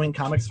out for Halloween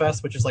Comics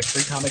Fest, which is like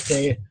free comic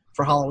day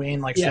for Halloween.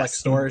 Like select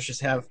stores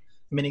just have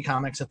mini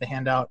comics that they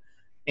hand out,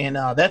 and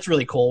that's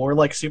really cool. We're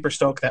like super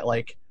stoked that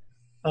like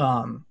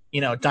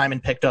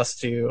Diamond picked us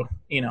to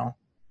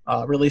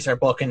release our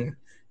book, and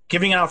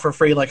giving it out for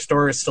free. Like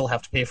stores still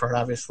have to pay for it,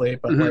 obviously,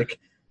 but like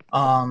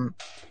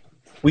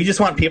we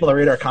just want people to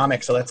read our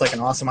comics, so that's like an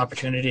awesome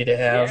opportunity to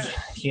have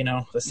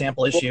the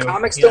sample issue. Well,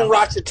 comics don't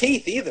rot your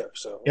teeth either,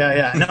 so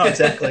no,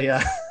 exactly,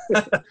 yeah.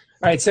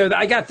 All right, so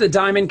I got the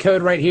diamond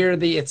code right here.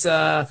 It's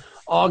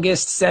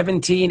August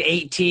 17,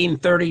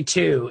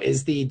 1832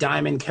 is the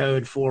diamond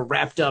code for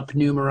Wrapped Up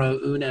Numero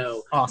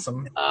Uno.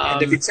 Awesome.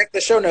 And if you check the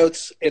show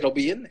notes, it'll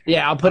be in there.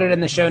 Yeah, I'll put it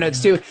in the show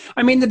notes too.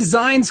 I mean, the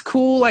design's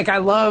cool. Like I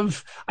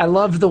love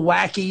the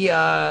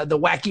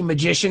wacky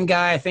magician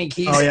guy. I think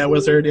he's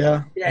Wizard.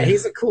 Yeah,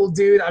 he's a cool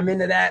dude. I'm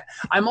into that.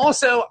 I'm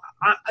also,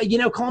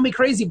 call me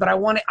crazy, but I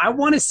want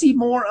to see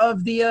more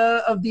of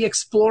the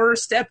explorer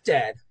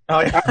stepdad.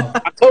 Oh yeah,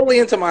 I'm totally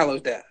into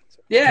Milo's dad.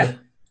 Yeah.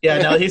 Yeah,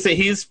 no,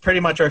 he's pretty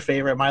much our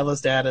favorite.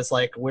 Milo's dad is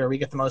like where we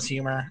get the most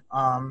humor.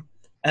 An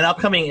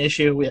upcoming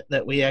issue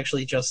that we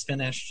actually just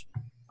finished.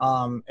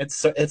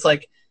 It's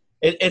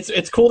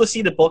cool to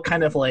see the book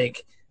kind of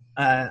like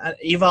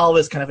evolve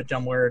is kind of a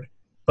dumb word,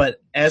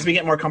 but as we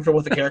get more comfortable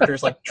with the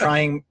characters, like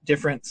trying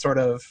different sort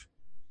of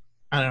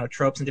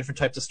tropes and different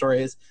types of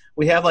stories.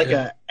 We have like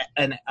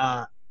an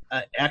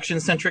action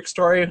centric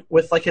story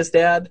with like his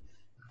dad,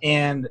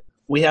 and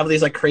we have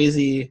these like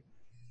crazy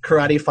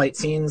karate fight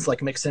scenes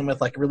like mixed in with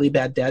like really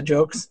bad dad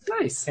jokes.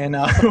 Nice. And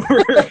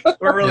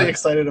we're really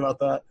excited about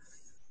that.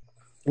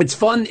 It's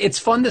fun. It's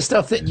fun, the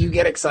stuff that you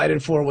get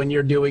excited for when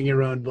you're doing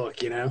your own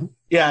book,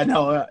 Yeah,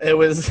 no, it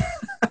was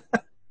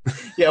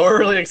yeah, we're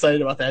really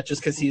excited about that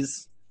just because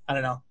he's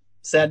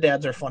sad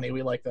dads are funny.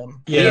 We like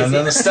them. Yeah, and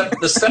then the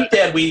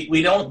stepdad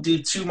we don't do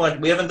too much.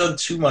 We haven't done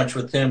too much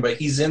with him, but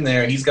he's in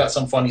there. He's got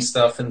some funny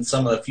stuff in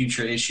some of the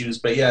future issues.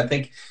 But yeah, I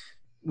think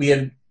we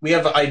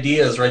have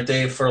ideas, right,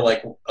 Dave, for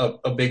like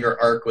a bigger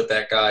arc with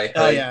that guy.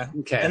 Oh yeah,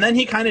 okay. And then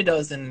he kind of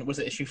does was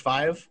it issue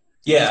 5?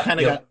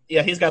 Yeah,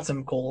 he's got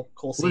some cool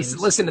scenes.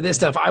 Listen to this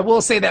stuff. I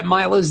will say that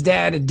Milo's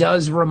dad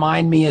does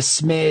remind me a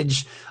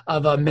smidge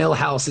of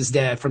Milhouse's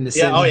dad from the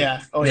Simpsons.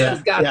 Oh yeah.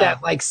 He's got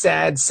that like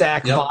sad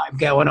sack vibe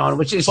going on,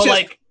 which is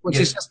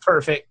just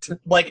perfect.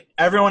 Like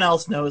everyone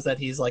else knows that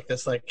he's like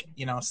this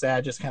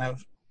sad, just kind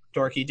of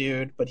dorky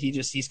dude, but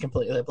he's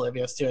completely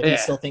oblivious to it. He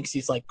still thinks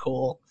he's like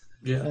cool.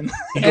 Yeah,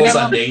 he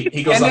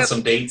goes on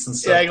some dates and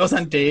stuff. Yeah, he goes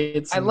on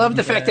dates. I love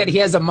the fact that he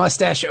has a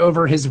mustache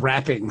over his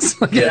wrappings.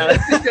 Yeah,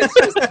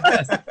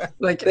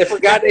 like they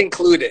forgot to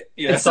include it.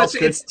 Yeah, it's all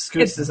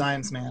Scoot's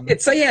designs, man.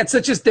 It's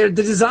such as the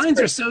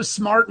designs are so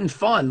smart and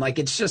fun. Like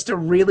it's just a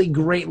really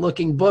great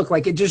looking book.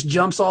 Like it just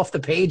jumps off the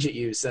page at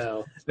you.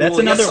 So that's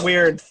another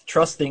weird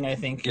trust thing. I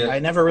think I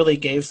never really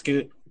gave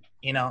Scoot,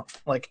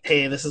 like,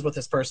 hey, this is what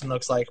this person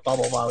looks like. Blah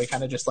blah blah. We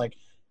kind of just like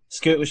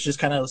Scoot was just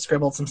kind of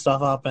scribbled some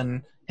stuff up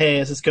and, hey,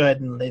 this is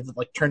good, and they've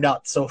like turned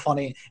out so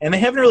funny, and they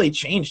haven't really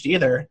changed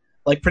either.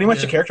 Like pretty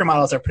much the character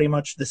models are pretty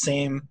much the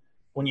same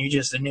when you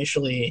just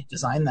initially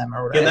design them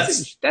or whatever. Yeah,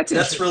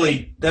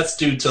 that's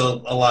due to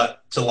a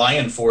lot to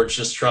Lion Forge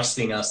just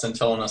trusting us and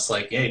telling us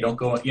like, hey, don't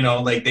go.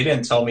 Like they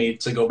didn't tell me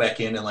to go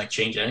back in and like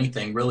change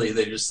anything. Really,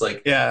 they just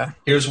like,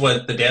 here's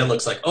what the dad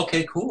looks like.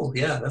 Okay, cool.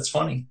 Yeah, that's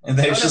funny. And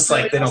they just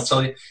like they don't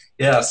tell you.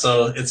 Yeah,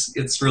 so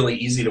it's really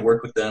easy to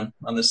work with them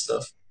on this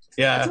stuff.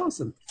 Yeah, that's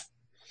awesome.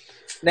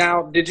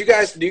 Now, do you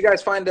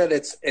guys find that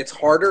it's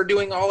harder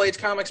doing all age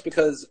comics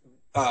because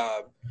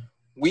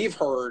we've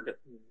heard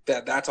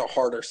that that's a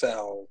harder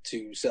sell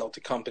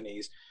to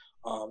companies.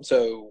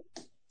 So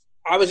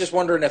I was just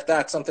wondering if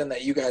that's something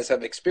that you guys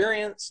have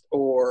experienced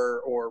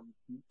or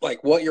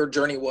like what your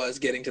journey was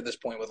getting to this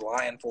point with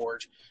Lion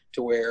Forge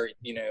to where,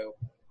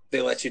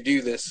 they let you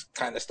do this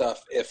kind of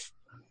stuff if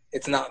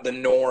it's not the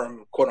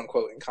norm, quote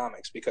unquote, in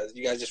comics, because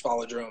you guys just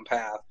followed your own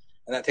path.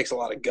 And that takes a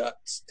lot of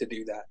guts to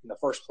do that in the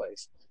first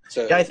place.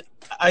 So yeah,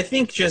 I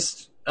think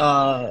just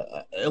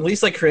at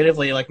least like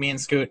creatively, like me and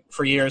Scoot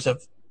for years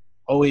have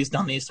always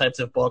done these types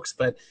of books.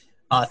 But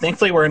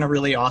thankfully, we're in a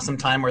really awesome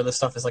time where this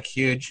stuff is like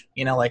huge.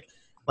 Like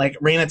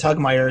Raina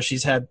Tugmeyer,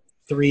 she's had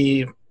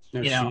 3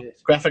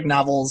 graphic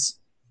novels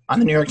on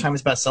the New York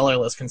Times bestseller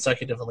list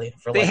consecutively.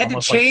 For they had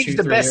to change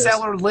the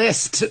bestseller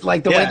list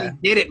like the way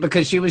they did it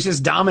because she was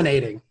just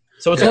dominating.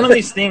 So it's one of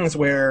these things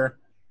where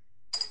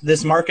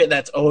this market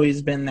that's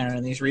always been there,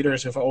 and these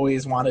readers have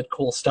always wanted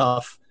cool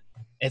stuff.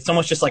 It's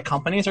almost just like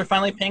companies are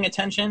finally paying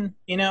attention,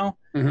 you know?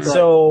 Mhm.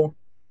 So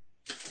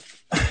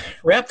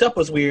Wrapped Up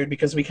was weird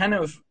because we kind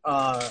of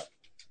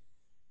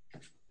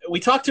we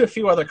talked to a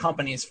few other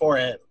companies for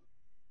it,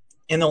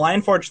 and the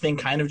Lionforge thing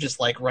kind of just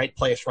like right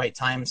place, right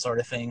time sort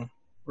of thing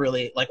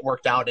really like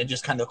worked out. It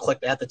just kind of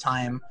clicked at the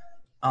time.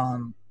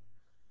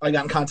 I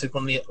got in contact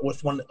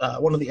with one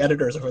of the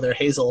editors over there,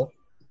 Hazel,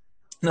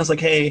 and I was like,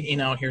 hey, you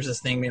know, here's this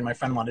thing me and my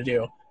friend want to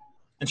do.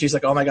 And she's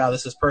like, oh my God,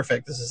 this is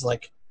perfect. This is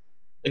like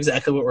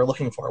exactly what we're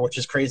looking for, which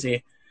is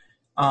crazy.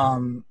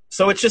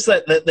 So it's just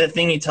that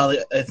thing you tell,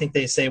 I think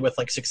they say with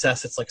like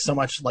success, it's like so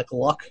much like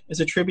luck is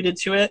attributed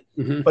to it.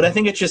 Mhm. But I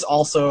think it's just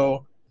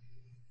also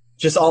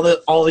just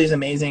all these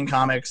amazing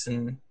comics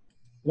and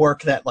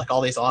work that like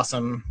all these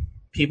awesome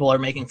people are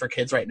making for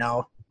kids right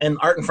now. And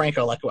Art and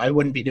Franco, like I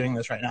wouldn't be doing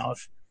this right now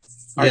if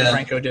Art and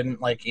Franco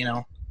didn't like, you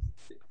know.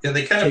 Yeah,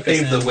 they kind of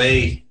paved the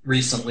way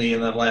recently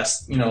in the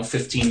last,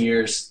 15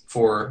 years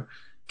for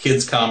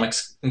kids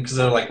comics because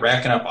they're like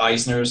racking up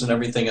Eisners and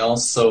everything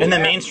else. So and the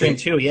mainstream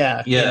too,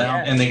 yeah. Yeah, you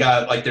know? and they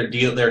got like their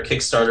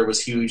Kickstarter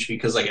was huge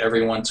because like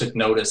everyone took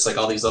notice, like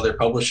all these other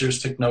publishers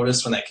took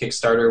notice when that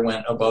Kickstarter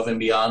went above and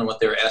beyond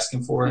what they were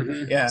asking for.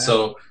 Mhm. Yeah.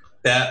 So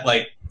that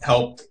like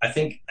helped, I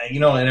think,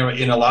 in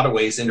a lot of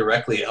ways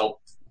indirectly it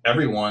helped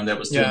everyone that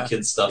was doing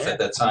kids stuff at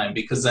that time,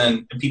 because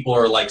then people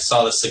are like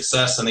saw the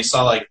success and they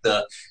saw like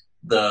the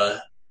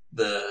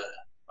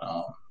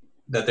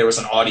that there was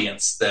an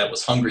audience that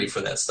was hungry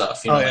for that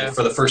stuff. Like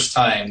for the first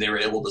time they were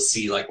able to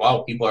see like,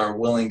 wow, people are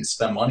willing to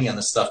spend money on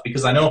this stuff,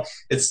 because I know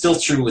it's still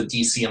true with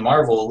DC and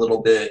Marvel a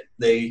little bit.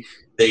 They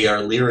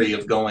are leery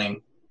of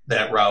going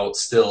that route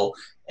still,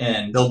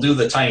 and they'll do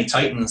the Tiny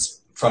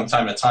Titans from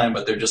time to time,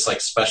 but they're just like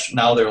special.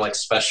 Now they're like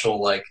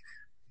special, like,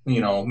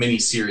 mini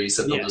series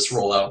that they'll just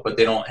roll out, but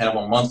they don't have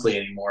them monthly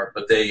anymore.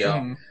 But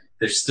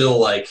they're still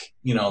like,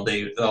 a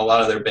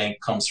lot of their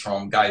bank comes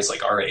from guys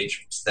like our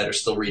age that are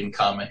still reading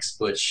comics,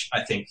 which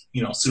I think,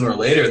 sooner or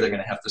later they're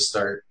going to have to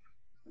start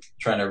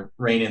trying to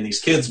rein in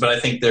these kids. But I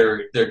think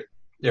their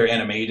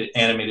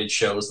animated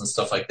shows and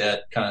stuff like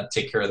that kind of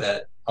take care of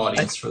that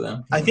audience for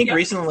them. I think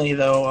recently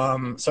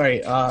though,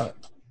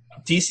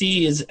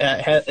 DC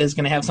is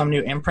going to have some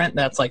new imprint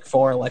that's like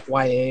for like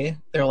YA.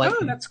 They're like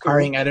that's cool.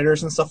 hiring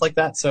editors and stuff like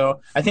that.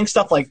 So I think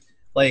stuff like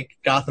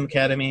Gotham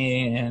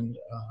Academy and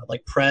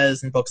like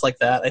Prez and books like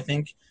that, I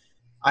think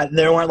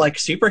they weren't like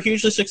super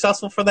hugely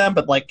successful for them,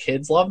 but like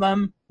kids love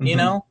them, you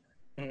know.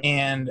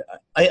 And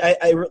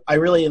I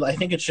really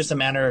think it's just a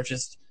matter of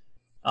just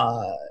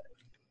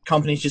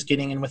companies just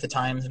getting in with the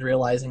times and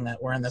realizing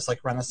that we're in this like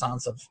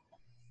renaissance of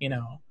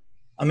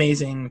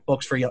amazing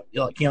books for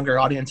younger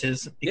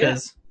audiences,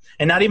 because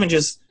and not even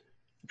just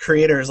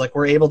creators, like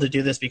we're able to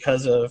do this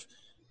because of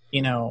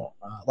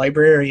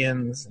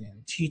librarians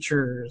and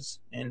teachers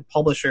and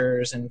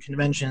publishers and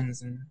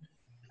conventions and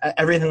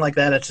everything like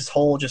that. It's this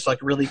whole just like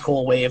really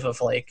cool wave of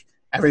like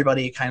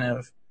everybody kind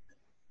of,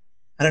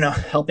 I don't know,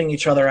 helping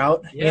each other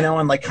out,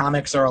 and like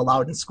comics are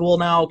allowed in school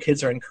now.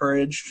 Kids are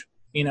encouraged,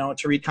 to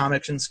read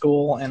comics in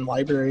school, and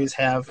libraries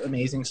have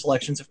amazing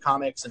selections of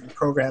comics and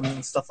programming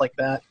and stuff like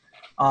that.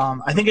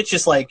 I think it's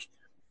just like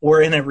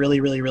we're in a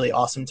really, really, really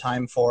awesome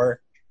time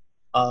for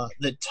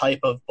the type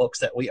of books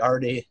that we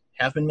already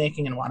have been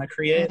making and want to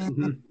create.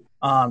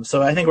 Mm-hmm.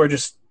 So I think we're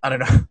just, I don't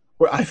know.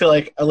 I feel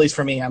like, at least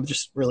for me, I'm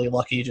just really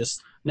lucky.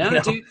 Just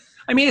dude.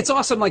 I mean, it's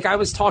awesome. Like I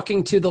was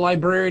talking to the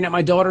librarian at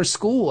my daughter's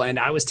school, and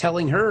I was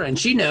telling her, and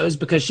she knows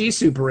because she's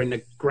super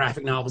into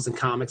graphic novels and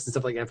comics and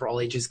stuff like that for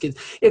all ages kids.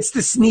 It's the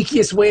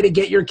sneakiest way to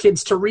get your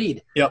kids to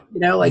read. Yep.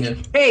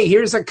 Hey,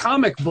 here's a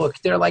comic book.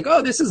 They're like,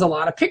 oh, this is a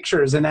lot of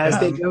pictures. And as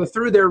they go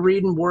through, they're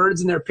reading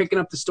words and they're picking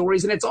up the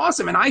stories, and it's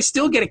awesome. And I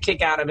still get a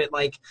kick out of it.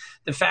 Like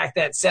the fact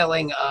that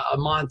selling a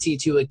Monty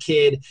to a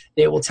kid,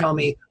 they will tell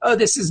me, oh,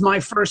 this is my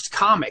first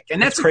comic.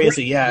 And that's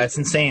crazy. Yeah. It's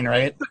insane,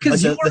 right?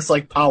 Because it's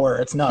like power.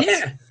 It's nuts.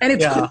 Yeah. And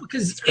it's cool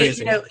because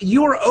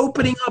you're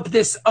opening up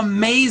this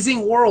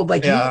amazing world.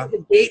 Like you're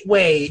the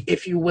gateway,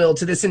 if you will,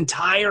 to this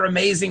entire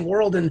amazing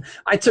world. And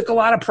I took a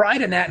lot of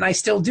pride in that, and I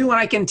still do. And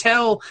I can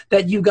tell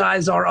that you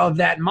guys are of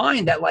that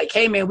mind that like,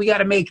 hey man, we got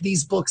to make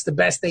these books the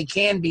best they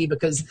can be,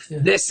 because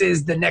this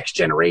is the next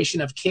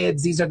generation of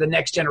kids. These are the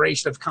next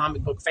generation of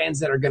comic book fans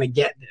that are going to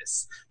get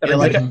this.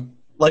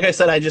 Like I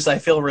said, I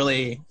feel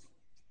really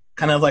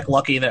kind of like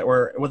lucky that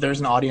there's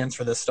an audience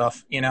for this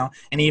stuff, and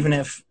even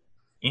if,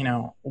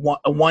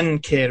 one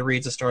kid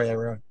reads a story I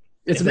wrote,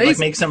 it's amazing. It like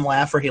makes him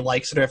laugh, or he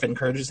likes it, or if it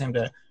encourages him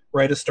to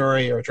write a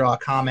story or draw a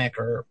comic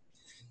or,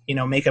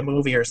 make a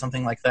movie or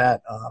something like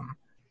that.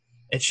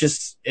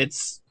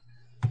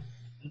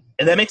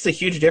 That makes a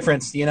huge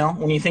difference,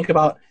 when you think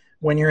about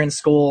when you're in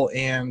school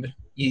and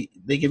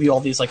they give you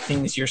all these like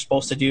things you're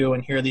supposed to do,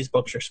 and here are these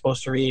books you're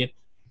supposed to read,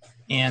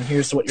 and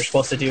here's what you're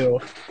supposed to do.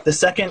 The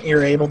second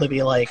you're able to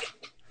be like,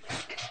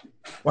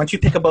 why don't you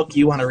pick a book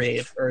you want to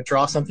read, or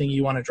draw something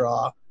you want to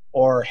draw,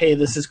 or hey,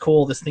 this is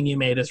cool, this thing you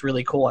made is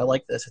really cool, I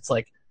like this. It's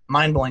like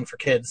mind-blowing for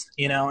kids,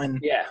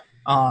 and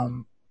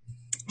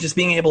just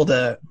being able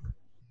to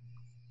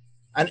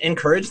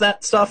encourage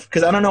that stuff,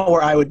 because I don't know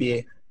where I would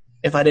be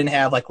if I didn't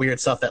have like weird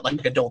stuff that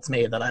like adults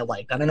made that I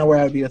liked. I don't know where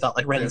I would be without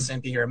like Ren and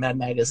Stimpy or Mad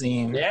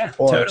Magazine or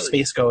totally.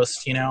 Space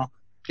Ghost, you know?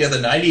 Yeah, the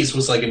 90s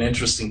was like an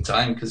interesting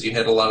time because you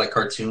had a lot of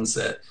cartoons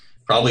that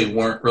probably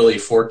weren't really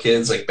for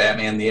kids, like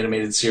Batman, the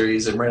animated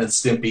series, and Ren and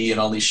Stimpy and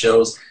all these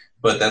shows.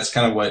 But that's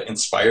kind of what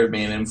inspired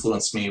me and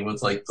influenced me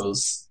with like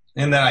those.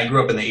 And then I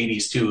grew up in the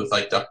 80s too with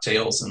like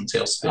DuckTales and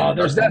Tailspin. Oh,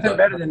 there's nothing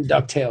better than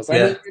DuckTales.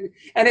 Yeah. I mean,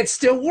 and it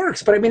still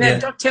works. But I mean, that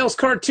DuckTales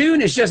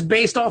cartoon is just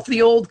based off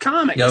the old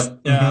comics,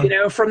 you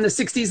know, from the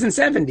 60s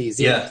and 70s.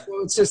 Yeah.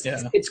 So it's just,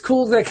 it's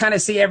cool to kind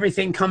of see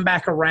everything come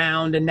back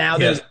around. And now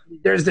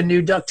there's the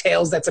new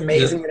DuckTales that's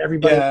amazing that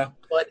everybody. Yeah.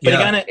 But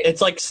again,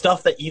 it's like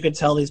stuff that you could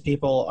tell these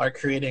people are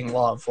creating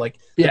love. Like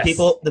the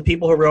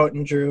people who wrote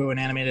and drew and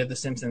animated The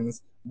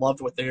Simpsons loved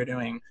what they were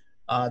doing.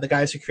 The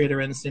guys who created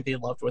Ren and Stimpy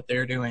loved what they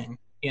were doing.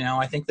 You know,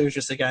 I think there's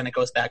just, again, it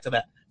goes back to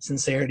that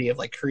sincerity of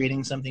like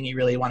creating something you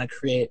really want to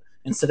create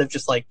instead of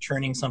just like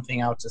churning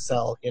something out to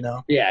sell, you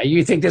know? Yeah,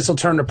 you think this will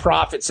turn to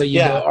profit, so you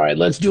go, all right,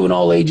 let's do an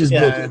all ages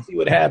book and see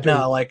what happens.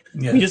 No, like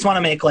we just want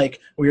to make like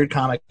weird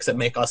comics that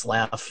make us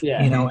laugh,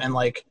 you know, and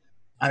like,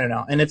 I don't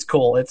know, and it's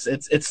cool.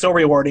 It's so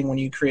rewarding when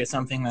you create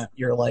something that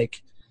you're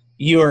like,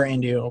 you are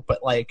into,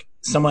 but like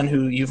someone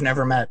who you've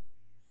never met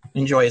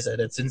enjoys it.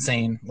 It's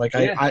insane. Like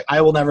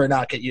I will never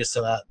not get used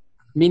to that.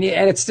 I mean,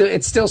 and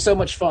it's still so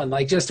much fun.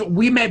 Like, just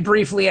we met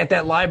briefly at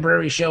that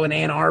library show in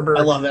Ann Arbor.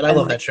 I love it. I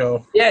love that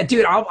show. Yeah,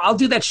 dude, I'll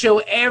do that show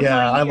every year.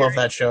 I love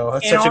that show.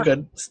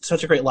 It's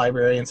such a great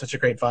library and such a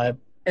great vibe.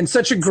 And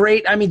such a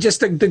great, I mean, just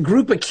the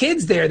group of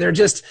kids there, they're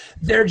just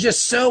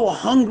so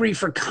hungry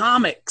for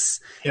comics.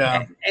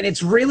 Yeah. And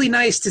it's really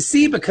nice to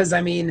see because,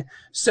 I mean,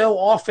 so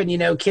often, you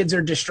know, kids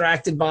are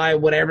distracted by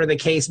whatever the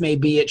case may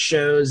be at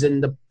shows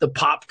and the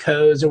pop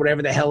codes or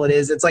whatever the hell it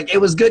is. It's like, it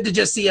was good to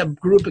just see a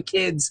group of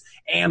kids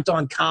amped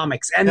on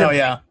comics. And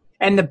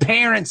and the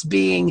parents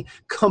being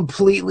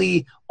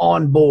completely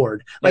on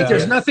board. Like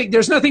there's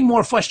nothing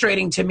more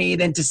frustrating to me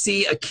than to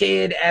see a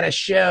kid at a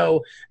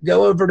show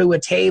go over to a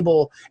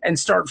table and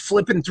start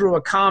flipping through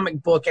a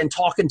comic book and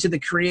talking to the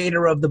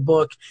creator of the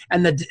book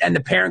and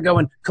the parent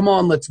going, "Come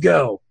on, let's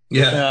go."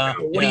 Yeah.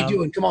 What are you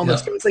doing? Come on,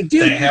 let's go. It's like,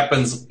 dude. That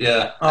happens.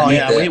 Yeah. Oh,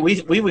 yeah.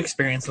 We've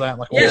experienced that.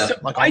 Like,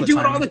 like I do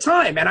it all the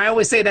time. And I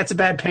always say that's a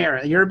bad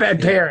parent. You're a bad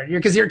parent.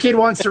 Because your kid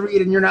wants to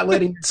read and you're not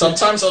letting.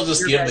 Sometimes I'll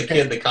just give the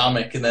kid the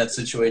comic in that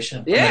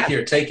situation. Yeah. Like,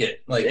 here, take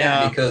it. Like,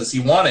 because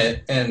you want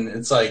it. And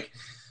it's like,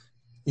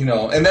 you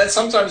know, and then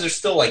sometimes they're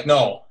still like,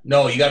 no,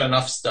 you got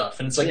enough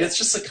stuff. And it's like, it's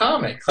just a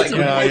comic. Like,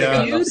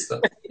 enough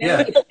stuff.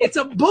 Yeah. It's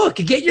a book.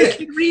 Get your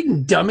kid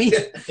reading, dummy.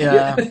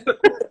 Yeah.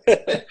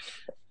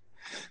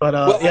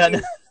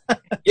 But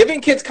giving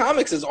kids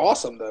comics is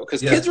awesome though,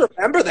 because kids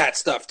remember that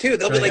stuff too.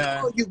 They'll be like,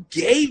 "Oh, you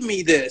gave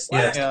me this.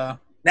 Now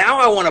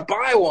I want to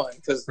buy one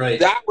because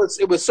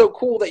it was so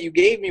cool that you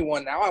gave me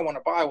one. Now I want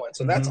to buy one."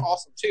 So that's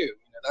awesome too. You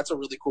know, that's a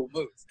really cool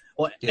move.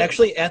 Well,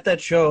 actually, at that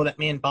show that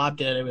me and Bob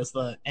did, it was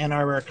the Ann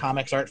Arbor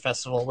Comics Art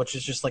Festival, which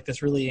is just like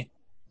this really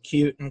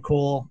cute and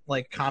cool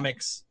like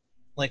comics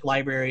like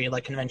library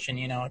like convention.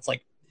 You know, it's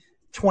like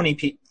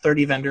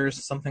 30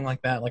 vendors, something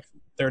like that, like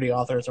 30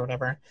 authors or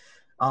whatever.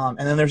 And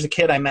then there's a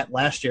kid I met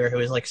last year who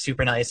was like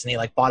super nice, and he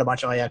like bought a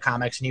bunch of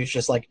comics, and he was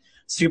just like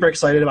super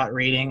excited about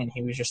reading, and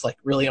he was just like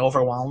really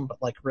overwhelmed, but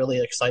like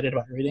really excited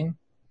about reading.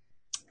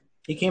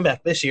 He came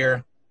back this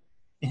year,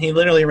 and he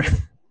literally I'm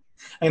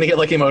gonna get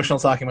like emotional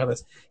talking about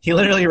this. He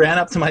literally ran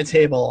up to my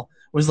table,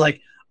 was like,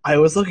 "I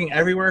was looking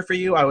everywhere for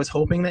you. I was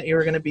hoping that you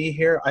were gonna be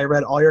here. I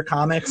read all your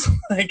comics."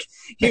 Like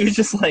he was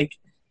just like,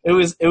 it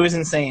was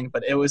insane,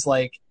 but it was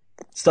like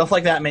stuff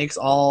like that makes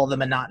all the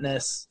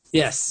monotonous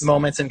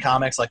moments in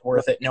comics like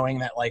worth it, knowing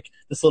that like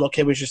this little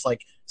kid was just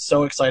like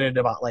so excited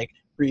about like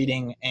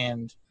reading,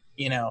 and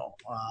you know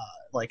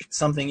like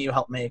something you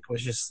helped make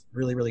was just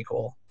really, really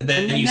cool. And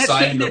then you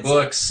signed the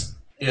books.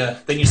 Yeah.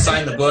 Then you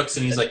signed the books,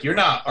 and he's like, "You're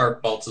not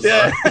Art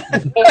Baltazar."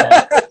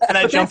 And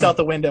I jumped out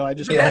the window. I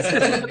just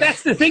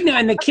that's the thing now.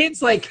 And the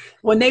kids, like,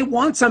 when they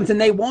want something,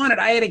 they want it.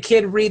 I had a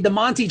kid read the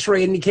Monty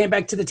trade, and he came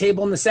back to the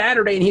table on the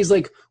Saturday, and he's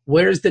like,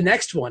 "Where's the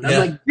next one?" I'm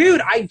like,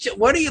 "Dude,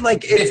 what are you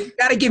like? You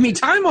got to give me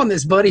time on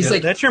this, bud." He's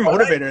like, "That's your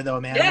motivator,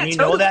 though, man. When you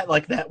know that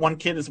like that one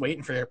kid is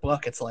waiting for your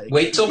book, it's like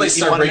wait till they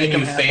start bringing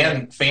you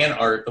fan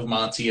art of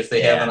Monty if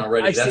they haven't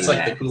already. That's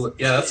like the coolest.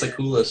 Yeah, that's the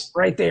coolest.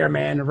 Right there,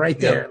 man. Right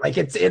there. Like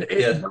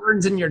it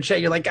burns in your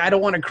chest. You're like, I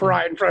don't want to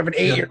cry in front of an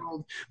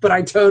 8-year-old, but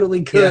I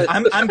totally could.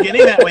 Yeah, I'm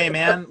getting that way,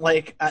 man.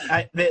 Like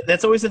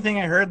that's always the thing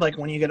I heard. Like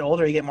when you get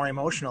older, you get more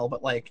emotional.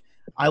 But like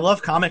I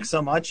love comics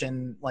so much,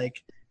 and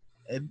like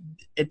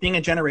it being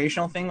a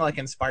generational thing, like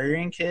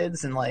inspiring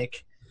kids and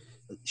like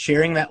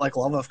sharing that like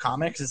love of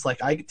comics is like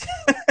I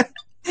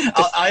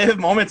have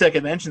moments at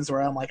conventions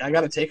where I'm like, I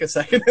got to take a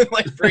second and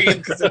like breathe,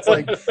 because it's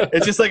like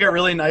it's just like a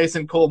really nice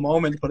and cool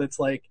moment. But it's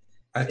like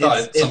I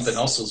thought something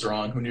else was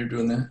wrong when you were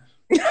doing that.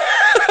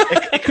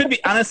 It could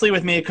be, honestly,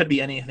 with me, it could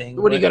be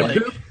anything. What do you got to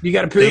poop? You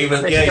got to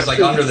poop? He's like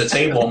under the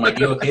table. I'm like,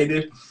 you okay,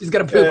 dude? He's got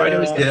to poop. I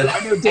know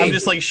Dave. I'm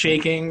just like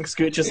shaking.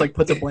 Scoot just like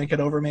puts a blanket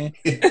over me.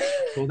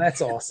 Well,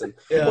 that's awesome.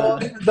 Yeah. Well,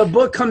 the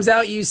book comes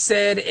out, you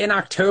said, in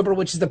October,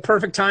 which is the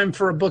perfect time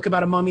for a book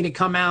about a mummy to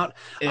come out.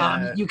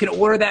 Yeah. You can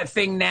order that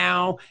thing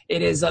now.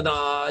 It is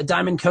the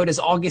diamond code is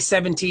August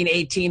 17,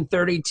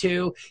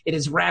 1832. It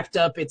is wrapped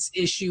up. It's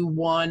issue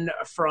 1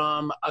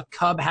 from a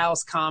Cub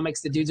House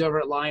Comics, the dudes over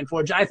at Lion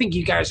Forge. I think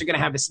you guys are going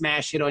to have a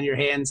smash hit on your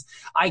hands.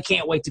 I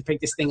can't wait to pick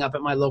this thing up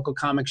at my local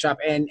comic shop.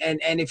 And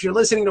if you're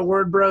listening to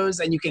Word Bros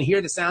and you can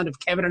hear the sound of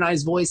Kevin and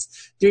I's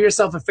voice, do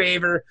yourself a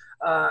favor.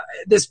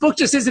 This book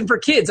just isn't for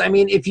kids. I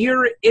mean, if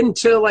you're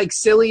into like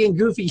silly and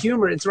goofy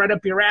humor, it's right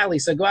up your alley.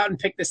 So go out and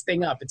pick this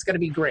thing up. It's going to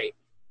be great.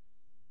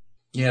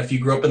 Yeah, if you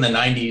grew up in the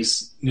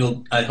 90s,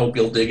 I hope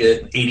you'll dig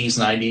it. 80s,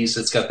 90s,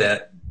 it's got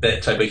that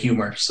type of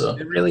humor. So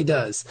it really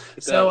does.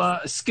 So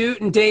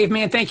Scoot and Dave,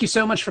 man, thank you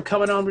so much for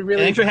coming on.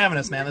 Thanks for having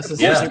us, man. This is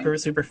super,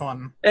 super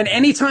fun. And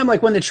anytime,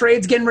 like when the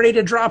trade's getting ready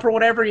to drop or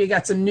whatever, you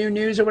got some new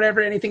news or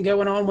whatever, anything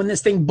going on, when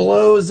this thing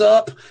blows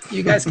up,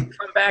 you guys can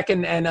come back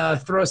and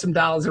throw some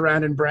dollars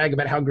around and brag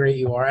about how great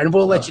you are. And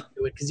we'll let you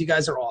do it because you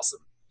guys are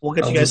awesome. We'll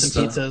get you guys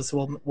some pizzas.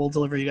 We'll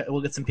deliver you guys.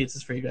 We'll get some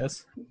pizzas for you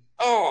guys.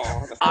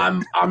 Oh,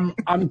 I'm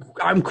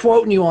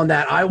quoting you on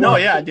that.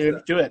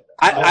 Dude, do it.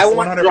 I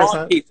want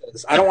drawn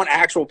pizzas. I don't want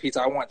actual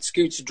pizza. I want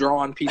Scoot's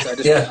drawn pizza.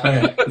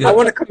 I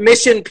want a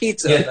commissioned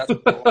pizza. Yeah,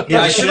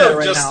 yeah I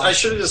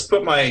should have just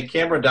put my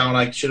camera down.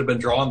 I should have been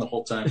drawing the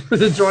whole time.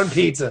 The drawn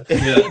pizza.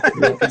 Yeah,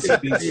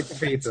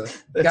 pizza.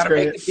 Got to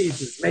make the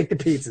pizzas. Make the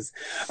pizzas.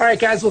 All right,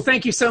 guys. Well,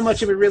 thank you so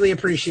much, and we really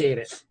appreciate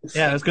it.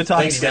 Yeah, it was good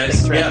talking.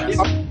 Thanks, guys.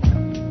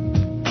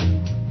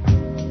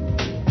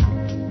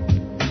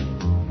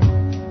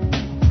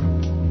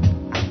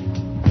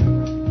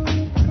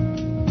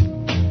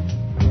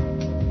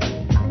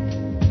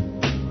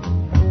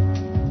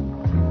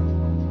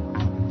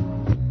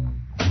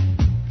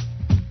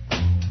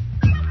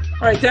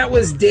 All right, that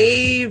was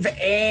Dave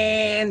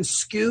and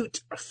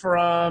Scoot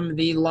from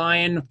the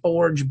Lion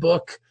Forge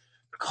book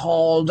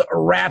called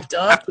Wrapped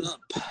Up.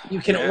 You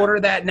can order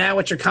that now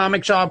at your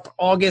comic shop.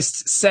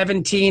 August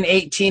 17,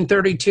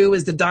 1832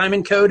 is the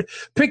diamond code.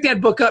 Pick that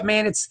book up,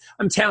 man.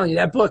 I'm telling you,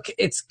 that book,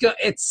 it's good.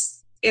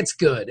 It's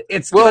good.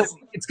 It's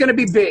going to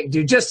be big,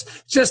 dude. Just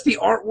the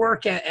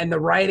artwork and the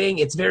writing.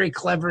 It's very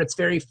clever. It's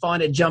very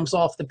fun. It jumps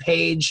off the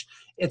page.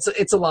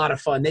 It's a lot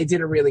of fun. They did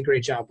a really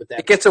great job with that.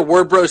 It gets a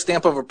Word Bro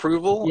stamp of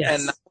approval,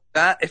 yes. And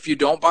that if you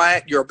don't buy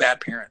it, you're a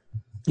bad parent.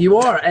 You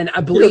are, and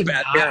I believe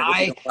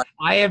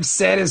I have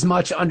said as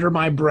much under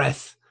my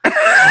breath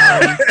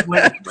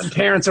when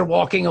parents are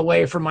walking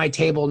away from my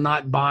table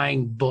not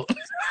buying books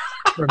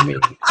from me.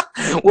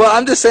 Well,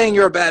 I'm just saying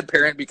you're a bad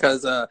parent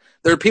because there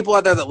are people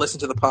out there that listen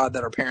to the pod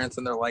that are parents,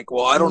 and they're like,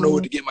 well, I don't know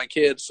what to get my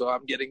kids, so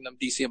I'm getting them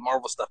DC and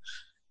Marvel stuff.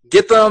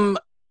 Get them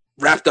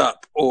Wrapped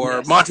Up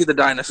or Monty the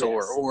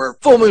Dinosaur or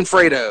Full Moon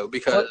Fredo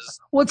because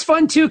it's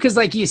fun too because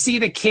like you see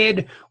the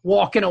kid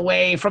walking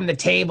away from the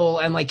table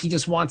and like he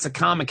just wants a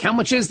comic. How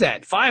much is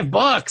that?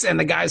 $5, and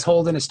the guy's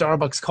holding a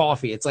Starbucks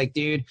coffee. It's like,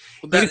 dude,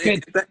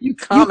 that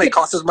comic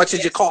costs as much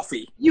as your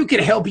coffee. You can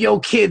help your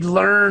kid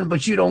learn,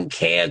 but you don't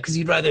care because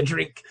you'd rather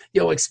drink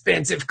your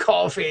expensive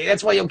coffee.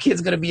 That's why your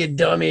kid's gonna be a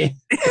dummy.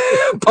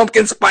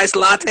 Pumpkin spice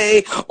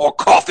latte or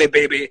coffee,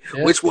 baby.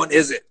 Yep. Which one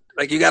is it?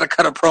 Like, you got to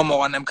cut a promo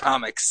on them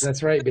comics.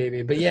 That's right,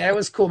 baby. But, yeah, it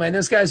was cool, man.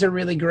 Those guys are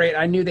really great.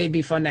 I knew they'd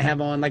be fun to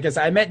have on. Like I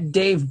said, I met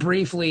Dave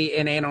briefly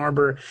in Ann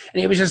Arbor, and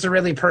he was just a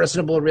really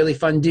personable, really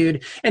fun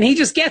dude. And he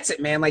just gets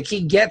it, man. Like, he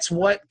gets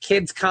what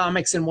kids'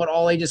 comics and what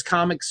all ages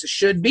comics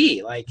should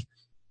be. Like,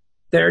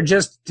 they're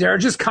just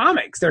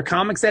comics. They're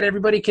comics that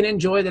everybody can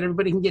enjoy, that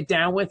everybody can get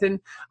down with.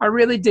 And I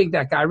really dig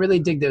that guy. I really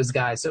dig those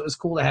guys. So it was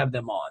cool to have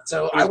them on.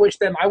 So I wish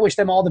them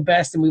all the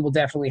best, and we will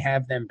definitely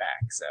have them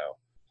back. So.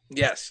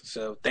 Yes.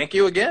 So thank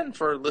you again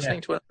for listening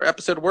to another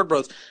episode of Word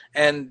Bros.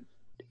 And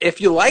if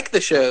you like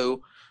the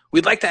show,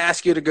 we'd like to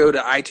ask you to go to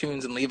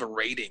iTunes and leave a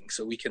rating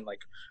so we can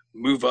like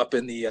move up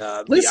in the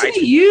Listen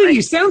the to you.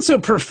 You sound so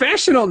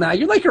professional now.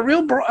 You're like a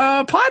real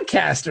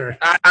podcaster.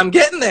 I'm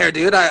getting there,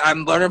 dude.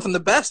 I'm learning from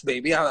the best,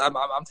 baby.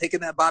 I'm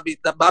taking that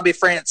Bobby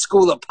France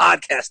School of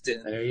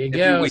Podcasting. There you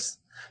go.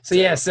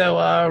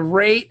 So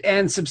rate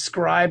and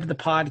subscribe to the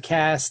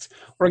podcast.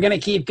 We're going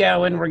to keep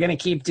going. We're going to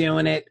keep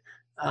doing it.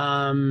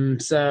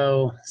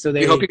 So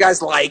we hope you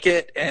guys like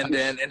it, and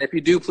if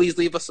you do, please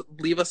leave us a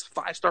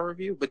 5-star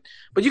review.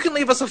 But you can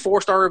leave us a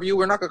 4-star review.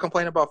 We're not gonna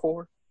complain about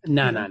 4.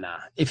 No.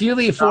 If you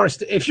leave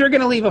if you're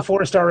gonna leave a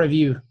 4-star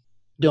review,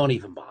 don't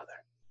even bother.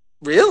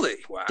 Really?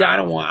 Wow. I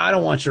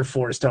don't want your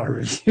 4-star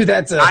review.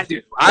 I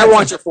do. I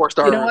want your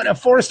 4-star review. You know what? A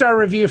 4-star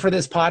review for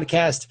this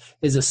podcast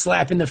is a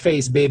slap in the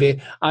face,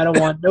 baby. I don't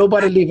want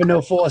nobody leaving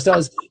no 4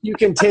 stars. You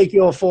can take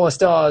your 4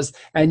 stars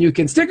and you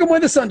can stick them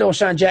where the sun don't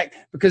shine, Jack,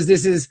 because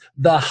this is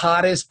the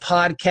hottest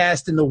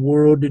podcast in the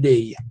world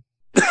today.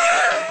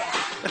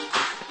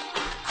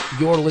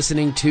 You're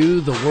listening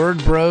to the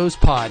Word Bros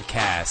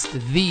podcast,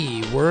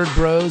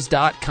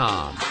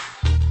 thewordbros.com.